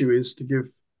the issue is to give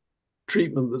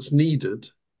treatment that's needed,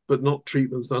 but not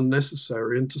treatment that's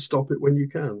unnecessary, and to stop it when you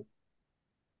can.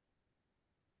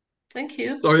 Thank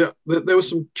you. Sorry, there were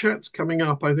some chats coming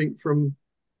up, I think, from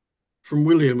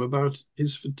William about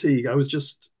his fatigue. I was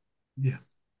just, Yeah.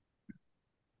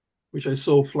 which I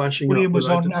saw flashing William up. was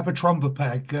on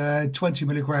avatrombopag, 20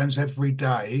 milligrams every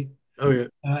day. Oh yeah.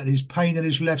 And his pain in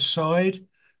his left side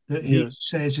that he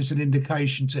says is an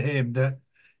indication to him that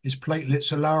his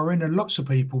platelets are lowering. And lots of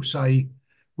people say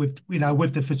with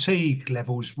the fatigue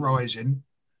levels rising,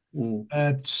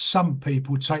 some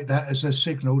people take that as a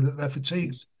signal that they're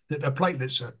fatigued, that their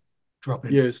platelets are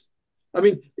dropping. Yes. I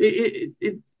mean,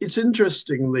 it's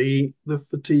interesting, the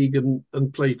fatigue and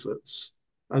platelets.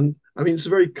 And I mean, it's a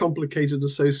very complicated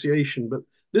association, but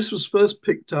this was first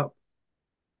picked up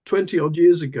 20 odd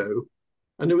years ago.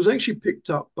 And it was actually picked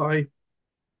up by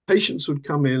patients who would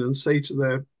come in and say to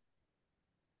their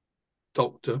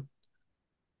doctor,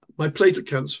 my platelet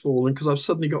count's fallen because I've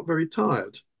suddenly got very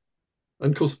tired.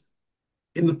 And of course,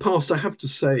 in the past, I have to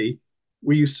say,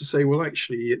 we used to say, well,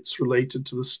 actually, it's related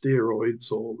to the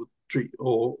steroids or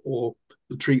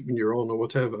the treatment you're on or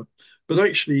whatever. But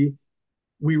actually,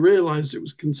 we realized it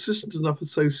was consistent enough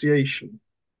association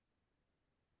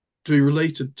to be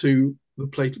related to the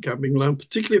platelet count being low, and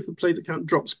particularly if the platelet count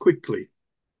drops quickly,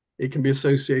 it can be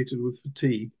associated with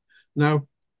fatigue. Now,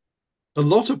 a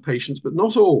lot of patients, but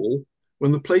not all,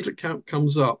 when the platelet count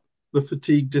comes up, the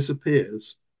fatigue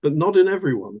disappears, but not in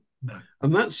everyone. No.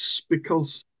 And that's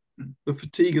because the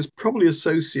fatigue is probably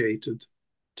associated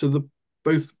to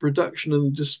both the production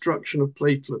and the destruction of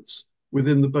platelets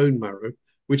within the bone marrow,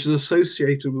 which is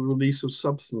associated with the release of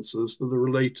substances that are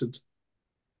related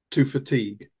to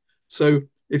fatigue. So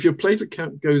if your platelet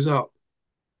count goes up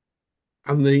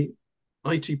and the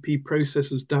ITP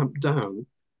process is damped down,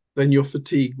 then your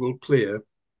fatigue will clear.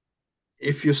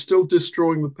 If you're still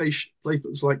destroying the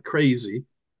platelets like crazy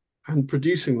and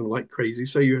producing them like crazy,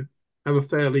 so you have a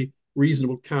fairly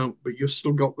reasonable count, but you've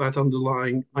still got that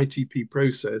underlying ITP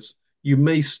process, you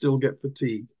may still get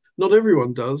fatigue. Not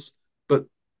everyone does, but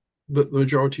the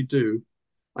majority do.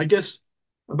 I guess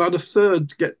about a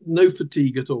third get no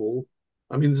fatigue at all.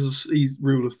 I mean, this is a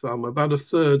rule of thumb. About a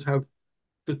third have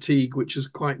fatigue, which is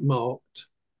quite marked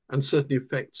and certainly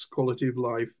affects quality of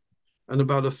life. And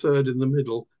about a third in the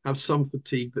middle have some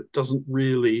fatigue that doesn't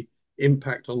really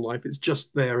impact on life. It's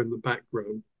just there in the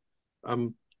background.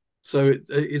 So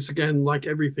it's again, like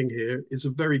everything here, it's a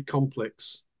very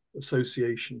complex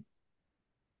association.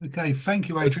 Okay, thank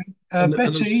you, Adrian. And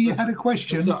Betty, you had a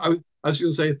question. So I was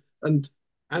going to say, and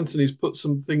Anthony's put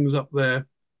some things up there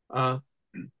on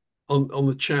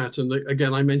the chat. And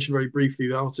again, I mentioned very briefly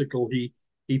the article he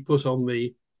put on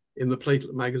in the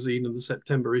Platelet magazine in the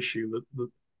September issue that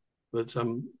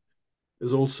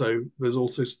there's also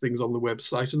things on the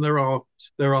website, and there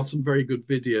are some very good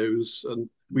videos, and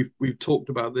we've talked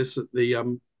about this at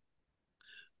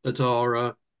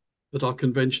our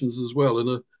conventions as well,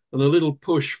 and a little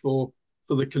push for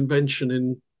the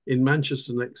convention in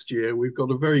Manchester next year. We've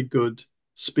got a very good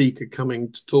speaker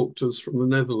coming to talk to us from the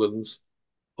Netherlands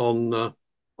on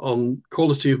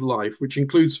quality of life, which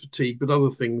includes fatigue, but other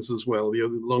things as well,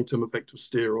 the long-term effect of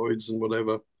steroids and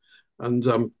whatever.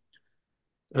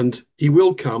 And he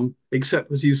will come, except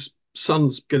that his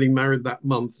son's getting married that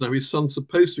month. Now, his son's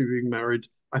supposed to be being married,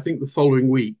 I think, the following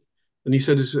week. And he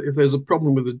said if there's a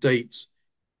problem with the dates,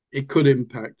 it could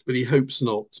impact, but he hopes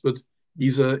not. But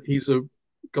he's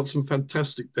got some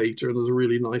fantastic data and is a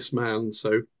really nice man.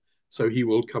 So he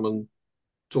will come and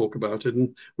talk about it.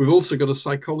 And we've also got a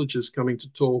psychologist coming to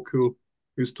talk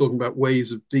who's talking about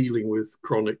ways of dealing with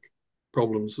chronic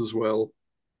problems as well.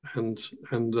 And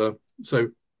so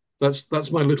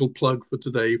that's my little plug for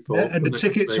today. And the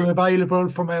tickets are available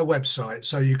from our website,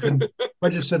 so you can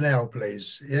register now,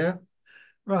 please. Yeah,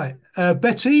 right.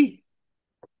 Betty,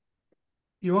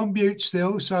 you're on mute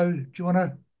still, so do you want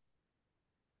to?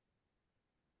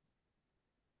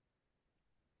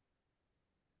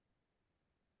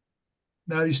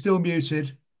 No, you're still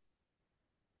muted.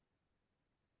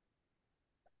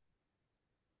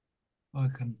 I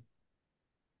can.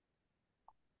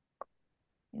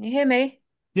 Can you hear me?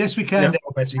 Yes, we can now,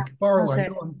 Betty. Far away.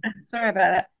 Go on. Sorry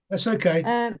about that. That's okay.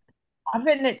 I've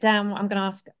written it down. I'm going to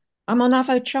ask. I'm on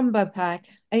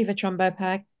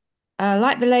avatrombopag.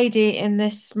 Like the lady in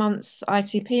this month's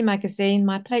ITP magazine,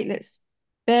 my platelets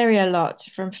vary a lot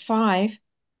from 5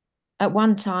 at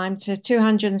one time to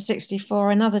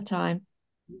 264 another time.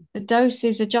 The dose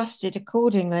is adjusted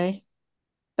accordingly,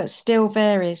 but still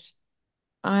varies.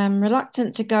 I am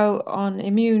reluctant to go on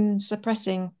immune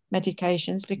suppressing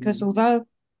medications because although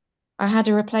I had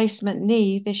a replacement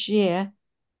knee this year,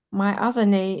 my other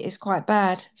knee is quite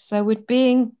bad. So would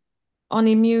being on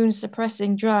immune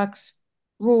suppressing drugs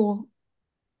rule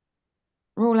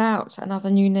rule out another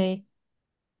new knee?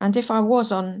 And if I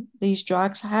was on these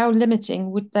drugs, how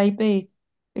limiting would they be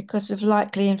because of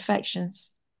likely infections?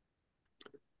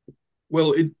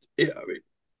 Well, I mean,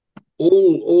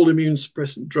 all immune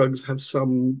suppressant drugs have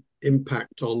some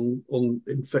impact on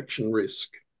infection risk.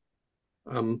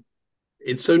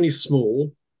 It's only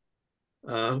small,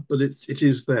 but it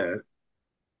is there.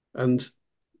 And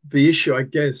the issue, I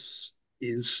guess,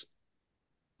 is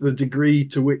the degree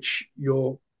to which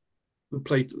the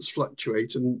platelets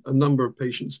fluctuate, and a number of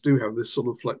patients do have this sort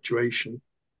of fluctuation.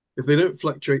 If they don't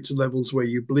fluctuate to levels where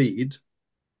you bleed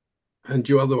and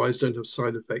you otherwise don't have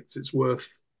side effects, it's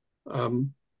worth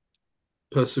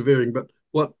persevering. But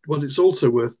what it's also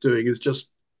worth doing is just,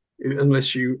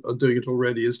 unless you are doing it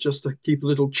already, is just to keep a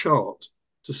little chart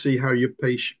to see how your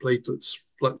platelets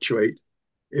fluctuate,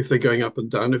 if they're going up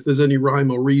and down, if there's any rhyme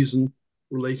or reason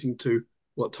relating to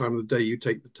what time of the day you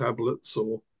take the tablets,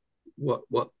 or what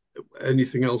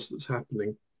anything else that's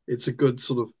happening. It's a good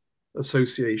sort of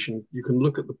association. You can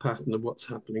look at the pattern of what's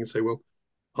happening and say, well,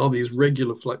 are these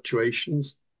regular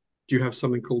fluctuations? Do you have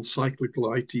something called cyclical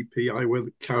ITP, where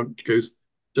the count goes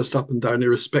just up and down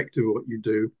irrespective of what you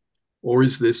do? Or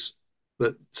is this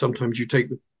that sometimes you take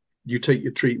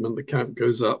your treatment, the count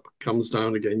goes up, comes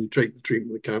down again, you take the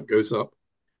treatment, the count goes up?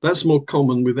 That's more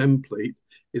common with M-plate.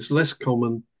 It's less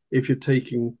common if you're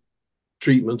taking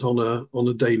treatment on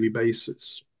a daily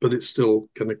basis, but it still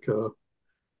can occur.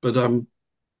 But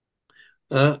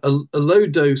a low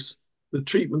dose, the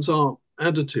treatments are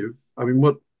additive. I mean,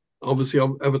 what obviously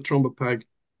avatrombopag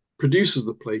produces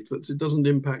the platelets, it doesn't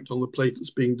impact on the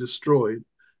platelets being destroyed.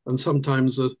 And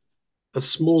sometimes a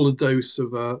smaller dose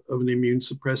of an immune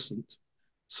suppressant,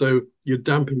 so you're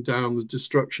damping down the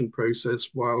destruction process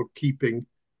while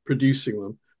producing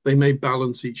them. They may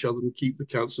balance each other and keep the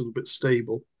counts a little bit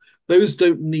stable. Those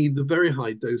don't need the very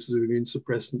high doses of immune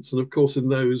suppressants, and of course, in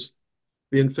those,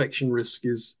 the infection risk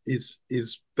is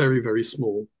very, very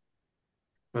small.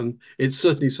 And it's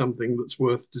certainly something that's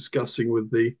worth discussing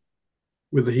with the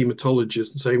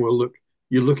hematologist and saying, well, look,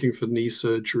 you're looking for knee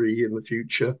surgery in the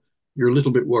future. You're a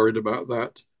little bit worried about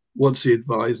that. What's he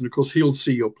advised? And of course, he'll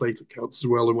see your platelet counts as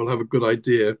well, and we'll have a good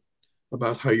idea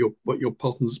about what your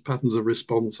patterns of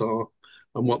response are,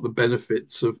 and what the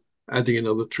benefits of adding in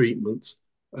other treatments,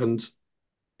 and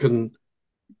can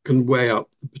weigh up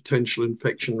the potential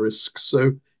infection risks.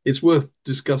 So it's worth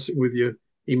discussing with your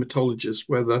hematologist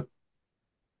whether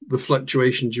the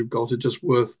fluctuations you've got are just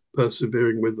worth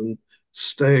persevering with and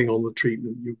staying on the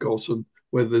treatment you've got, and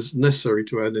whether it's necessary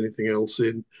to add anything else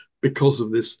in because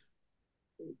of this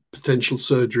potential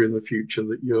surgery in the future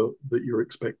that you're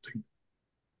expecting.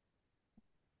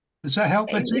 Does that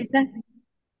help, Betty?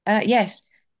 Yes.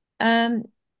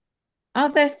 Are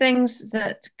there things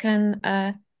that can,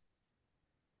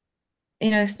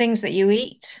 things that you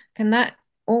eat, can that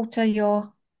alter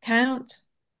your count?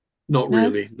 Not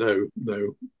really. No.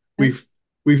 We've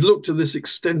looked at this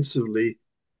extensively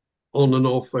on and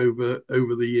off over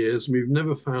the years, and we've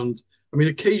never found, I mean,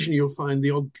 occasionally you'll find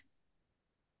the odd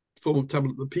form of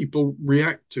tablet that people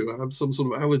react to or have some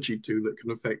sort of allergy to that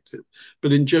can affect it.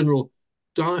 But in general,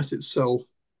 diet itself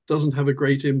doesn't have a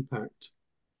great impact.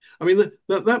 I mean,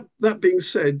 that being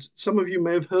said, some of you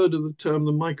may have heard of the term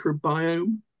the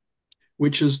microbiome,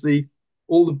 which is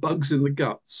all the bugs in the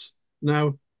guts.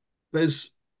 Now, there's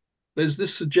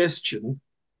this suggestion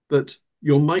that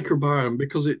your microbiome,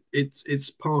 because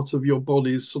it's part of your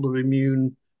body's sort of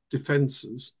immune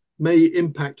defenses, may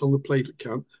impact on the platelet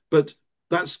count, but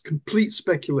that's complete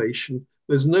speculation.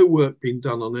 There's no work being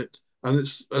done on it, and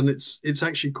it's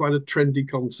actually quite a trendy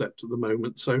concept at the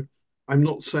moment. So I'm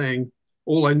not saying.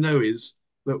 All I know is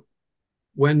that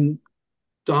when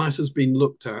diet has been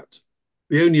looked at,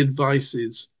 the only advice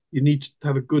is you need to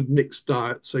have a good mixed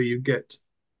diet, so you get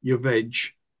your veg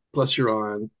plus your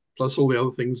iron plus all the other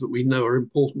things that we know are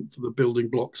important for the building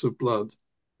blocks of blood.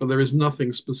 But there is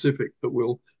nothing specific that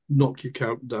will knock your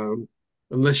count down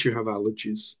unless you have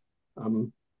allergies.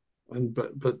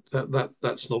 But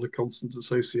that's not a constant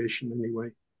association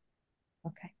anyway.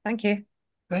 Okay, thank you.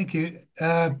 Thank you.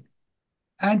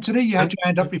 Anthony, you had your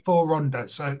hand up before Rhonda,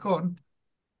 so go on.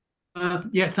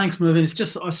 Yeah, thanks, Mervyn. It's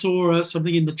just I saw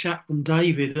something in the chat from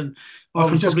David, and I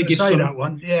was just going to say that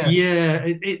one. Yeah,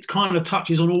 it kind of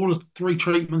touches on all the 3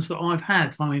 treatments that I've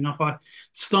had. Funnily enough, I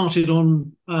started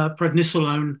on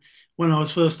prednisolone when I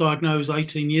was first diagnosed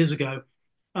 18 years ago,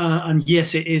 and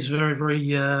yes, it is very,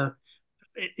 very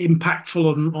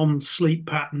impactful on sleep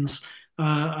patterns.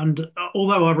 And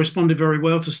although I responded very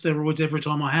well to steroids every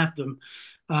time I had them,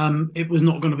 it was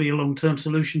not going to be a long-term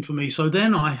solution for me. So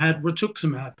then I had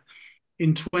rituximab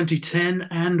in 2010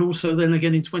 and also then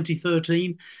again in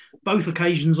 2013. Both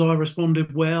occasions I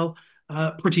responded well,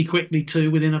 pretty quickly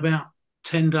too, within about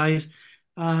 10 days.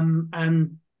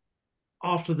 And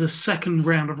after the second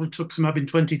round of rituximab in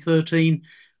 2013,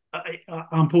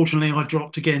 unfortunately, I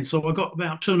dropped again. So I got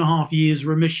about 2.5 years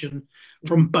remission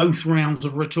from both rounds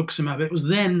of rituximab. It was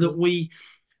then that we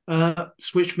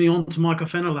switched me on to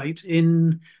mycophenolate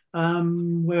in,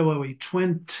 where were we?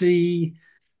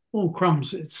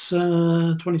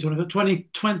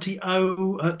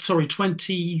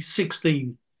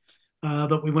 2016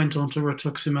 that we went on to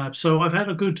rituximab. So I've had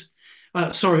a good,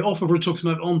 off of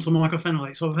rituximab onto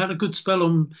mycophenolate. So I've had a good spell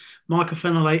on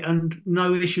mycophenolate and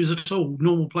no issues at all.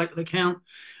 Normal platelet count,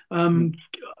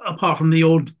 apart from the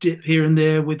odd dip here and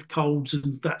there with colds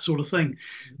and that sort of thing.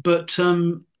 But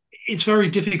it's very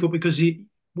difficult because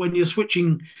when you're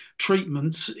switching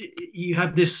treatments, you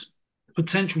have this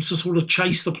potential to sort of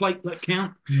chase the platelet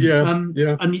count.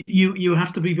 And you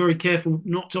have to be very careful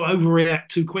not to overreact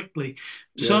too quickly.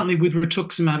 Certainly with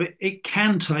rituximab, it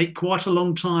can take quite a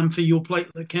long time for your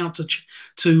platelet count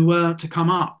to come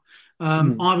up.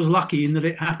 I was lucky in that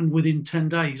it happened within 10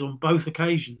 days on both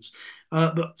occasions.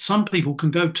 But some people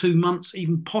can go 2 months,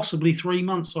 even possibly 3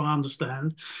 months, I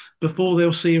understand, before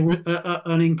they'll see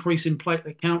an increase in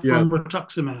platelet count from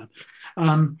rituximab.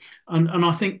 And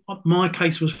I think my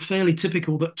case was fairly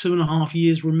typical, that 2.5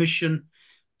 years remission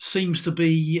seems to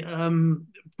be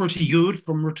pretty good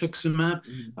from rituximab,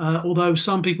 although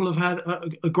some people have had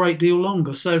a great deal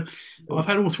longer. So I've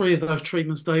had all three of those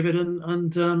treatments, David,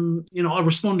 and I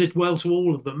responded well to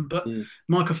all of them. But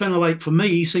mycophenolate for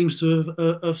me seems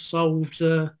to have solved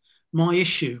my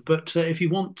issue. But if you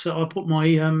want, I'll put my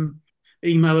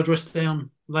email address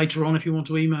down later on. If you want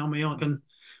to email me, I can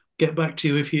get back to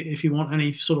you if you want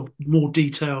any sort of more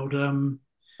detailed. I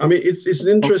mean, it's an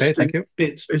interesting. Thank you.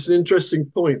 It's an interesting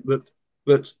point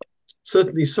that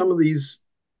certainly some of these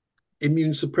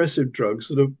immune suppressive drugs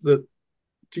that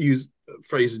to use a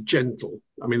phrase gentle.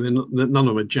 I mean, none of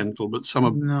them are gentle, but some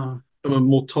are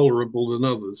more tolerable than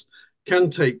others.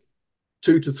 Can take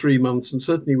 2 to 3 months, and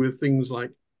certainly with things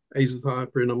like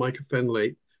azathioprine or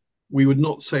mycophenolate, we would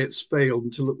not say it's failed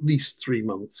until at least 3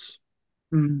 months.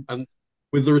 And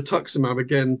with the rituximab,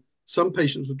 again, some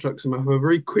patients with rituximab have a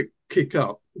very quick kick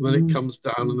up, and then it comes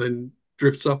down and then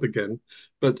drifts up again.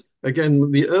 But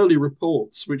again, the early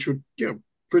reports, which were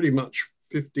pretty much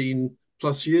 15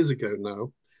 plus years ago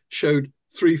now, showed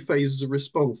 3 phases of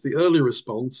response. The early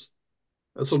response,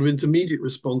 a sort of intermediate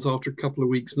response after a couple of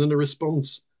weeks, and then a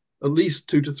response at least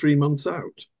 2 to 3 months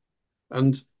out.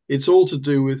 And it's all to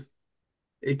do with,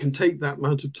 it can take that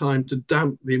amount of time to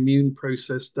damp the immune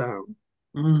process down.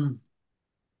 I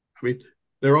mean,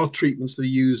 there are treatments that are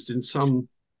used in some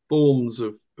forms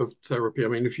of therapy. I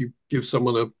mean, if you give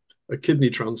someone a kidney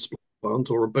transplant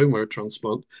or a bone marrow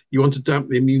transplant, you want to damp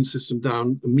the immune system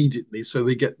down immediately so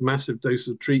they get massive doses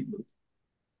of treatment.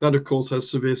 That, of course, has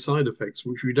severe side effects,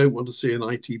 which we don't want to see in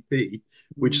ITP,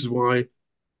 which is why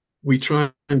we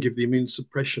try and give the immune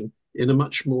suppression in a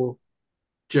much more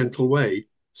gentle way.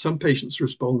 Some patients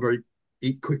respond very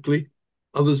quickly,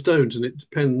 others don't, and it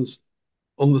depends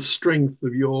on the strength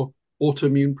of your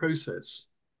autoimmune process.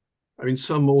 I mean,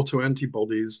 some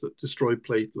autoantibodies that destroy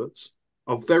platelets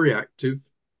are very active,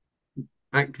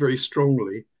 act very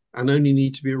strongly, and only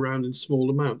need to be around in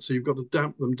small amounts. So you've got to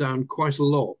damp them down quite a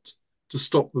lot to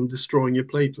stop them destroying your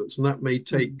platelets. And that may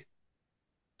take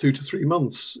 2 to 3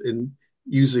 months in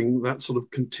using that sort of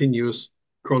continuous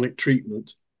chronic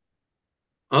treatment.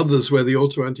 Others where the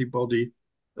autoantibody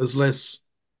is less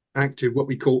active, what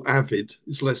we call avid,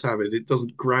 is less avid. It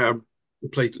doesn't grab the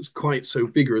platelets quite so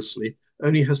vigorously,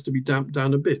 only has to be damped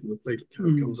down a bit and the platelet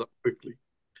count comes up quickly.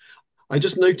 I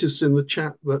just noticed in the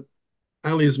chat that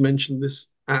Ali has mentioned this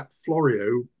app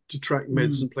Florio to track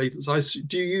meds and platelets.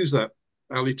 Do you use that,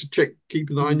 Ali, to keep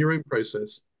an eye on your own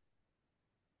process?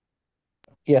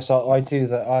 Yes, I do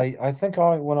that. I think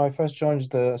when I first joined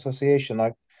the association,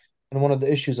 and one of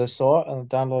the issues I saw it and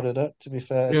downloaded it. To be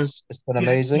fair, it's been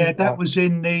amazing. Yeah, that was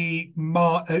in the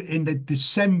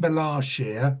December last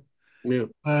year. Yeah.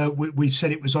 We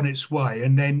said it was on its way,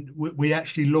 and then we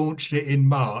actually launched it in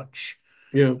March.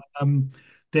 Yeah.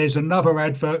 There's another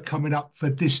advert coming up for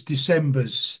this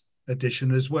December's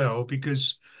edition as well,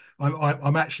 because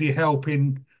I'm actually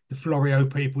helping the Florio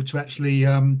people to actually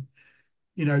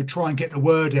try and get the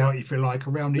word out, if you like,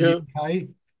 around the UK,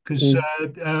 because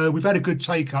we've had a good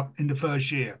take up in the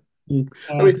first year.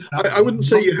 I mean, I wouldn't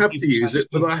say you have to use it,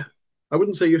 but I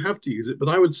wouldn't say you have to use it, but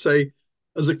I would say,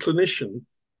 as a clinician,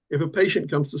 if a patient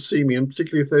comes to see me, and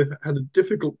particularly if they've had a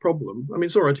difficult problem, I mean,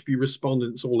 it's all right if you respond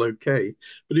and it's all okay,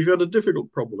 but if you had a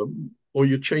difficult problem or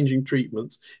you're changing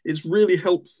treatments, it's really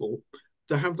helpful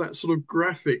to have that sort of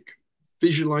graphic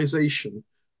visualization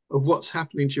of what's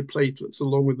happening to your platelets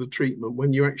along with the treatment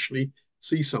when you actually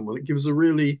see someone. It gives a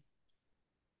really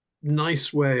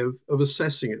nice way of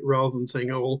assessing it rather than saying,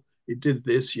 oh, well, it did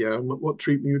this, yeah, and what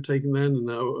treatment you were taking then, and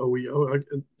now are we?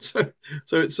 So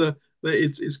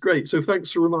it's great. So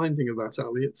thanks for reminding of that,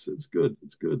 Ali. It's good.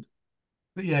 It's good.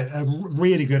 But yeah, a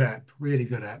really good app. Really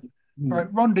good app. All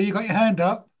right, Rhonda, you got your hand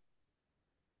up.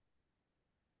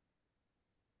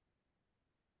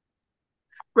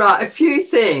 Right, a few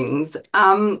things.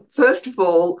 First of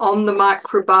all, on the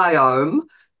microbiome,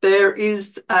 there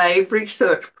is a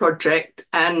research project,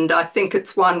 and I think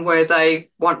it's one where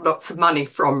they want lots of money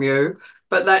from you,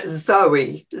 but that's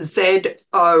ZOE,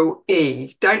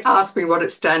 Z-O-E. Don't ask me what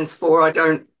it stands for, I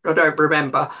don't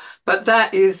remember, but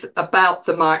that is about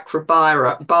the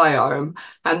microbiome,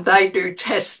 and they do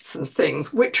tests and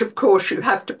things, which of course you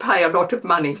have to pay a lot of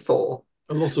money for.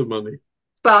 A lot of money.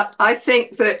 But I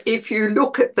think that if you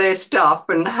look at their stuff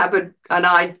and have an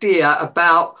idea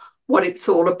about what it's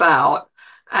all about,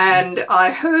 and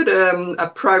I heard a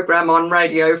program on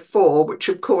Radio 4, which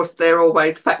of course they're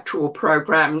always factual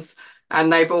programs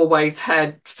and they've always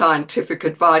had scientific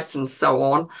advice and so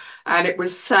on. And it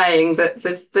was saying that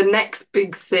the next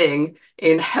big thing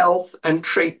in health and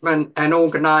treatment and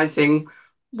organising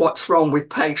what's wrong with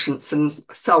patients and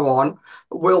so on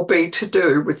will be to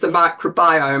do with the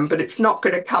microbiome, but it's not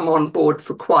going to come on board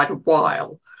for quite a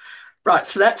while. Right,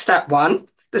 so that's that one.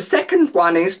 The second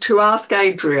one is to ask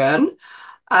Adrian,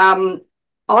 on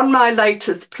my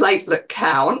latest platelet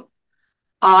count,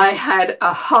 I had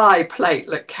a high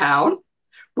platelet count,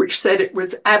 which said it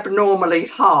was abnormally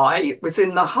high. It was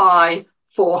in the high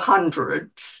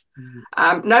 400s.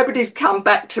 Nobody's come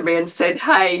back to me and said,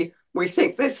 hey, we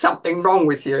think there's something wrong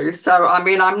with you. So, I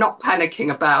mean, I'm not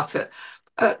panicking about it.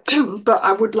 But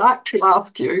I would like to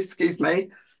ask you, excuse me,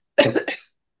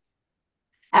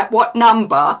 at what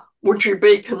number would you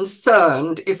be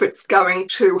concerned if it's going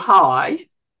too high?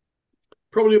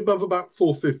 Probably above about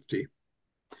 450.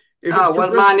 Oh,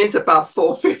 well, mine is above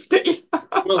 450.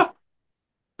 Well,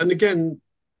 and again,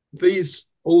 these,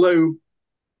 although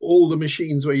all the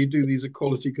machines where you do these are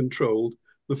quality controlled,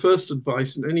 the first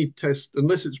advice in any test,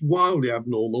 unless it's wildly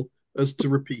abnormal, is to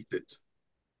repeat it.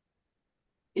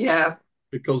 Yeah.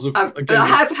 Because of again, I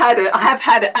have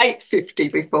had it 850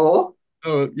 before.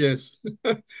 Oh yes.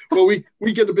 Well,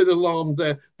 we get a bit alarmed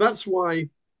there. That's why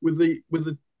with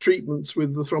the treatments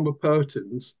with the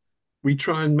thrombopoietins, we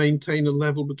try and maintain a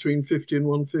level between 50 and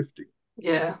 150.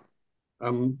 Yeah.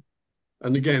 And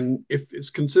again, if it's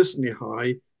consistently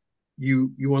high,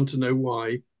 you want to know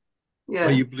why. Yeah.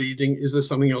 Are you bleeding? Is there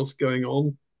something else going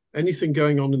on? Anything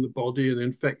going on in the body, an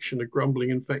infection, a grumbling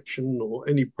infection, or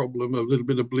any problem, a little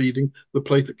bit of bleeding, the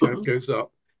platelet count goes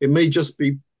up. It may just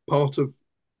be part of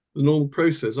the normal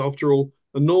process. After all,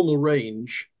 a normal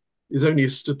range is only a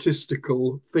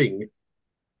statistical thing.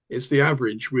 It's the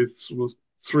average with sort of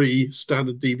 3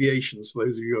 standard deviations, for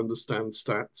those of you who understand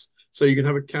stats. So you can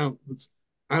have a count that's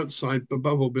outside,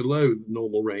 above or below the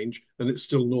normal range, and it's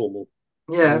still normal.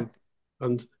 Yeah.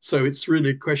 And so it's really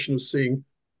a question of seeing,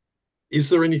 is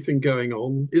there anything going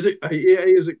on? Is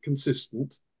it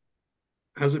consistent?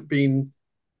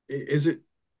 Is it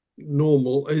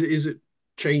normal? Is it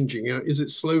changing? Is it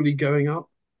slowly going up,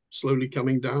 slowly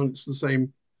coming down? It's the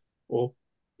same, or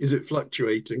is it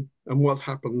fluctuating? And what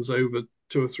happens over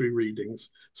 2 or 3 readings?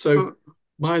 So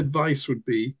my advice would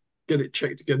be get it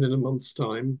checked again in a month's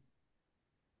time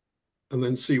and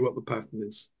then see what the pattern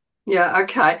is. Yeah,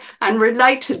 okay. And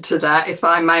related to that, if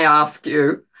I may ask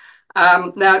you,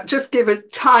 now just give a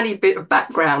tiny bit of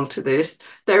background to this.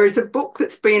 There is a book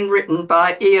that's been written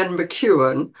by Ian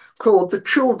McEwan called The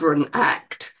Children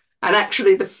Act. And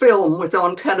actually the film was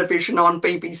on television on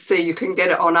BBC. You can get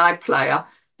it on iPlayer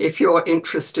if you're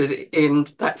interested in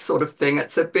that sort of thing.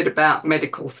 It's a bit about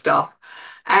medical stuff.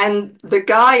 And the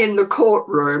guy in the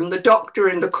courtroom, the doctor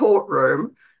in the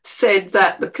courtroom, said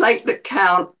that the platelet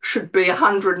count should be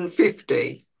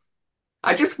 150.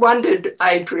 I just wondered,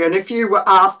 Adrian, if you were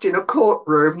asked in a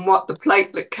courtroom what the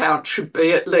platelet count should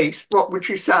be at least, what would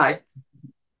you say?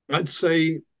 I'd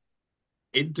say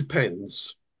it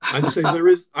depends. I'd say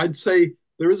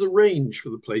there is a range for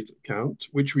the platelet count,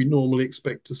 which we normally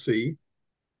expect to see,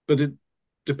 but it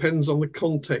depends on the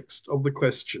context of the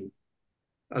question.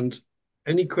 And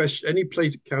any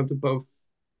platelet count above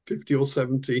 50 or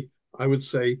 70, I would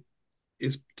say,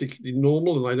 is particularly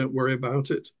normal, and I don't worry about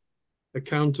it. A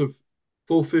count of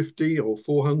 450 or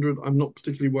 400, I'm not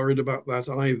particularly worried about that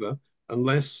either,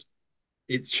 unless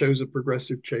it shows a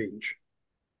progressive change.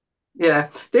 Yeah,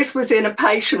 this was in a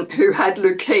patient who had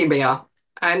leukemia,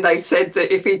 and they said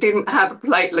that if he didn't have a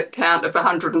platelet count of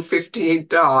 150, he'd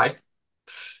die.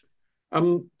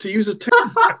 To use a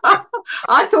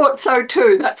I thought so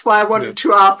too. That's why I wanted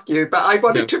to ask you, but I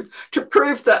wanted to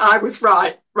prove that I was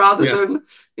right rather than,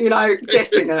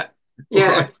 guessing it.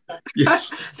 Yeah. Right. Yes.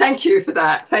 Thank you for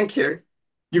that. Thank you.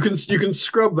 You can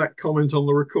scrub that comment on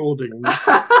the recording.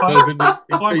 I'm going to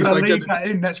leave that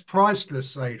in. That's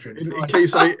priceless, Adrian. In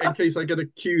case I get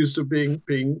accused of being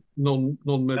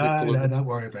non-medical. No, don't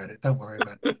worry about it. Don't worry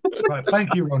about it. Right.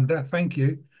 Thank you, Rhonda. Thank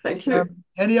you. Thank you.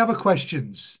 Any other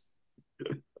questions?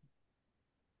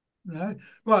 No.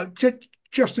 Right.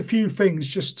 Just a few things,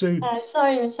 just to.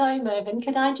 Sorry, Mervyn.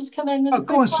 Could I just come in with a quick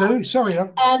go on, Sue. Sorry.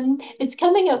 It's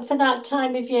coming up for that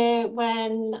time of year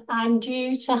when I'm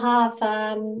due to have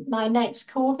my next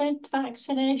COVID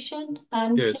vaccination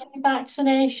and flu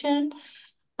vaccination.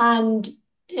 And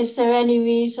is there any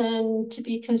reason to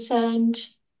be concerned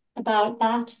about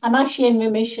that? I'm actually in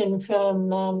remission from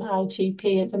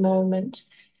ITP at the moment.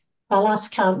 My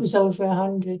last count was over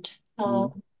 100.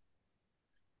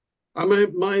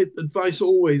 My advice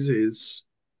always is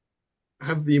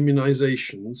have the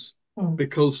immunizations,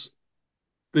 because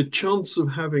the chance of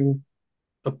having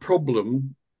a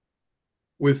problem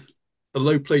with a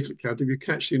low platelet count, if you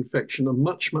catch the infection, are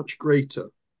much, much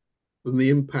greater than the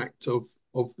impact of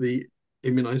the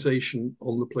immunization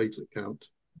on the platelet count.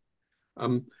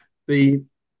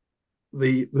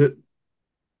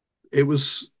 It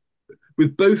was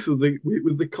with both of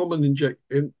the common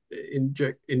injections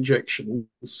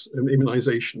and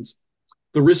immunizations,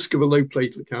 the risk of a low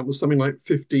platelet count was something like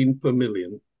 15 per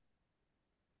million.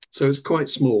 So it's quite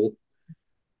small.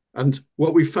 And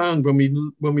what we found when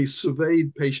we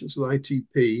surveyed patients with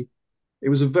ITP, it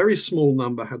was a very small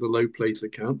number had a low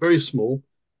platelet count, very small.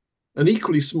 An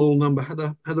equally small number had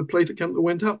a platelet count that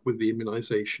went up with the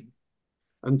immunization.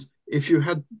 And if you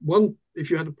had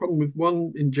a problem with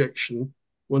one injection,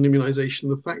 one immunization,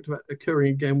 the fact of it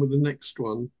occurring again with the next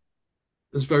one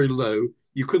is very low.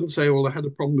 You couldn't say, well, I had a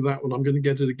problem with that one, I'm going to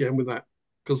get it again with that,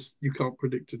 because you can't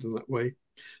predict it in that way.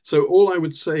 So all I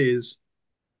would say is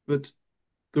that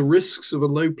the risks of a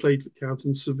low platelet count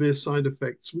and severe side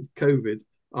effects with COVID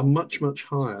are much, much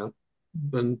higher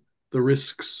than the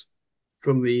risks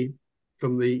from the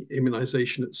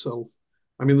immunization itself.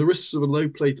 I mean, the risks of a low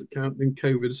platelet count in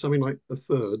COVID is something like a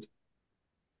third.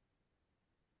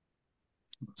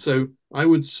 So I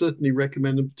would certainly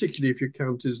recommend, and particularly if your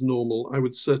count is normal, I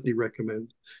would certainly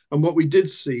recommend. And what we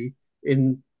did see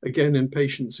in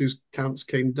patients whose counts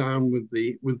came down with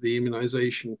the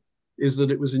immunization is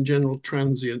that it was in general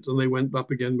transient, and they went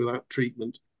up again without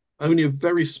treatment. Only a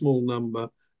very small number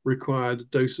required a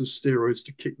dose of steroids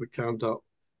to kick the count up,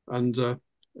 and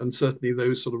certainly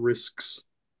those sort of risks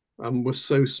were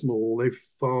so small.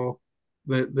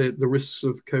 The risks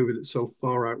of COVID itself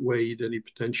far outweighed any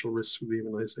potential risks with the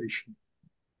immunization.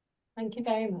 Thank you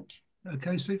very much.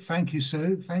 Okay, Sue. Thank you,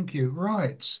 Sue. Thank you.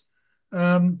 Right.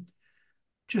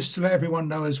 Just to let everyone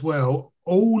know as well,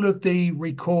 all of the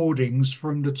recordings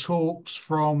from the talks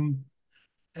from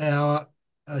our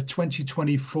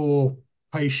 2024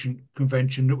 patient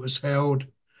convention that was held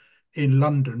in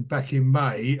London back in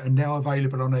May are now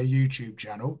available on our YouTube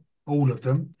channel, all of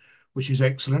them, which is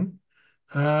excellent.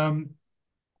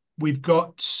 We've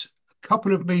got a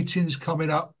couple of meetings coming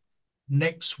up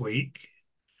next week.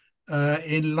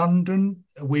 In London,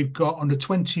 we've got on the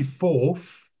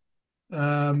 24th,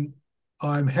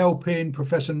 I'm helping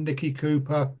Professor Nikki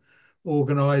Cooper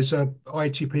organise a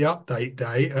ITP update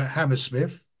day at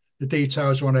Hammersmith. The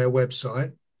details are on our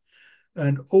website.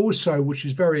 And also, which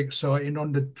is very exciting,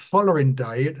 on the following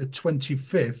day, at the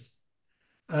 25th,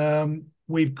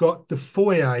 we've got the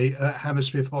foyer at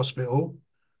Hammersmith Hospital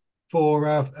for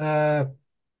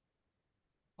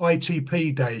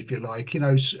ITP day, if you like.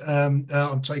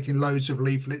 I'm taking loads of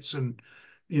leaflets and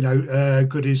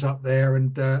goodies up there,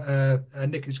 and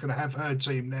Nikki's going to have her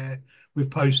team there with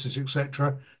posters,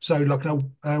 etc. So,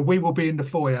 we will be in the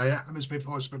foyer at Hammersmith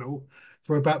Hospital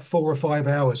for about 4 or 5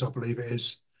 hours, I believe it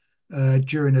is,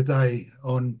 during the day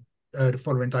on the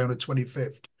following day on the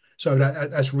 25th. So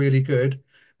that's really good.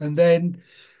 And then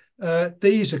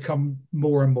these have come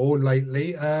more and more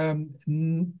lately. The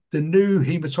new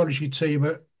haematology team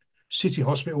at City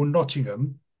Hospital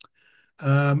Nottingham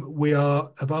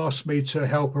have asked me to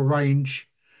help arrange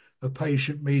a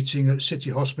patient meeting at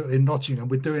City Hospital in Nottingham.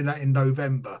 We're doing that in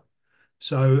November.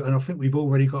 So, and I think we've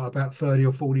already got about 30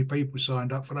 or 40 people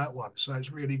signed up for that one. So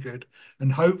it's really good.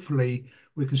 And hopefully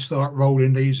we can start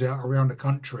rolling these out around the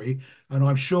country. And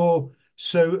I'm sure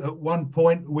so at one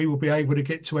point we will be able to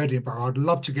get to Edinburgh. I'd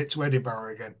love to get to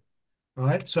Edinburgh again.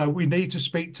 Right. So we need to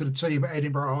speak to the team at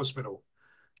Edinburgh Hospital.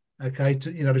 Okay,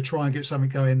 to try and get something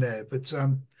going there. But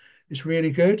it's really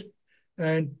good.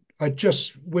 And I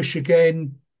just wish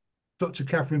again Dr.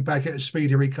 Catherine Baggett a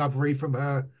speedy recovery from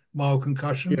her mild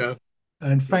concussion. Yeah.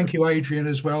 And thank you, Adrian,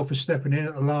 as well, for stepping in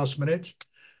at the last minute.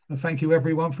 And thank you,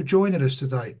 everyone, for joining us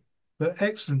today. But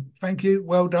excellent. Thank you.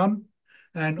 Well done.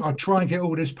 And I'll try and get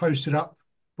all this posted up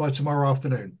by tomorrow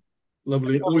afternoon.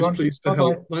 Lovely. Always pleased to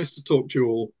help. Nice to talk to you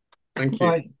all. Thank you.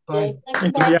 Bye. Bye.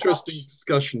 Interesting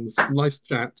discussions. Nice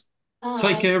chat.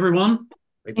 Take care, everyone.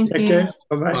 Thank you. Take care.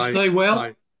 Bye-bye. Stay well.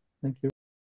 Bye. Thank you.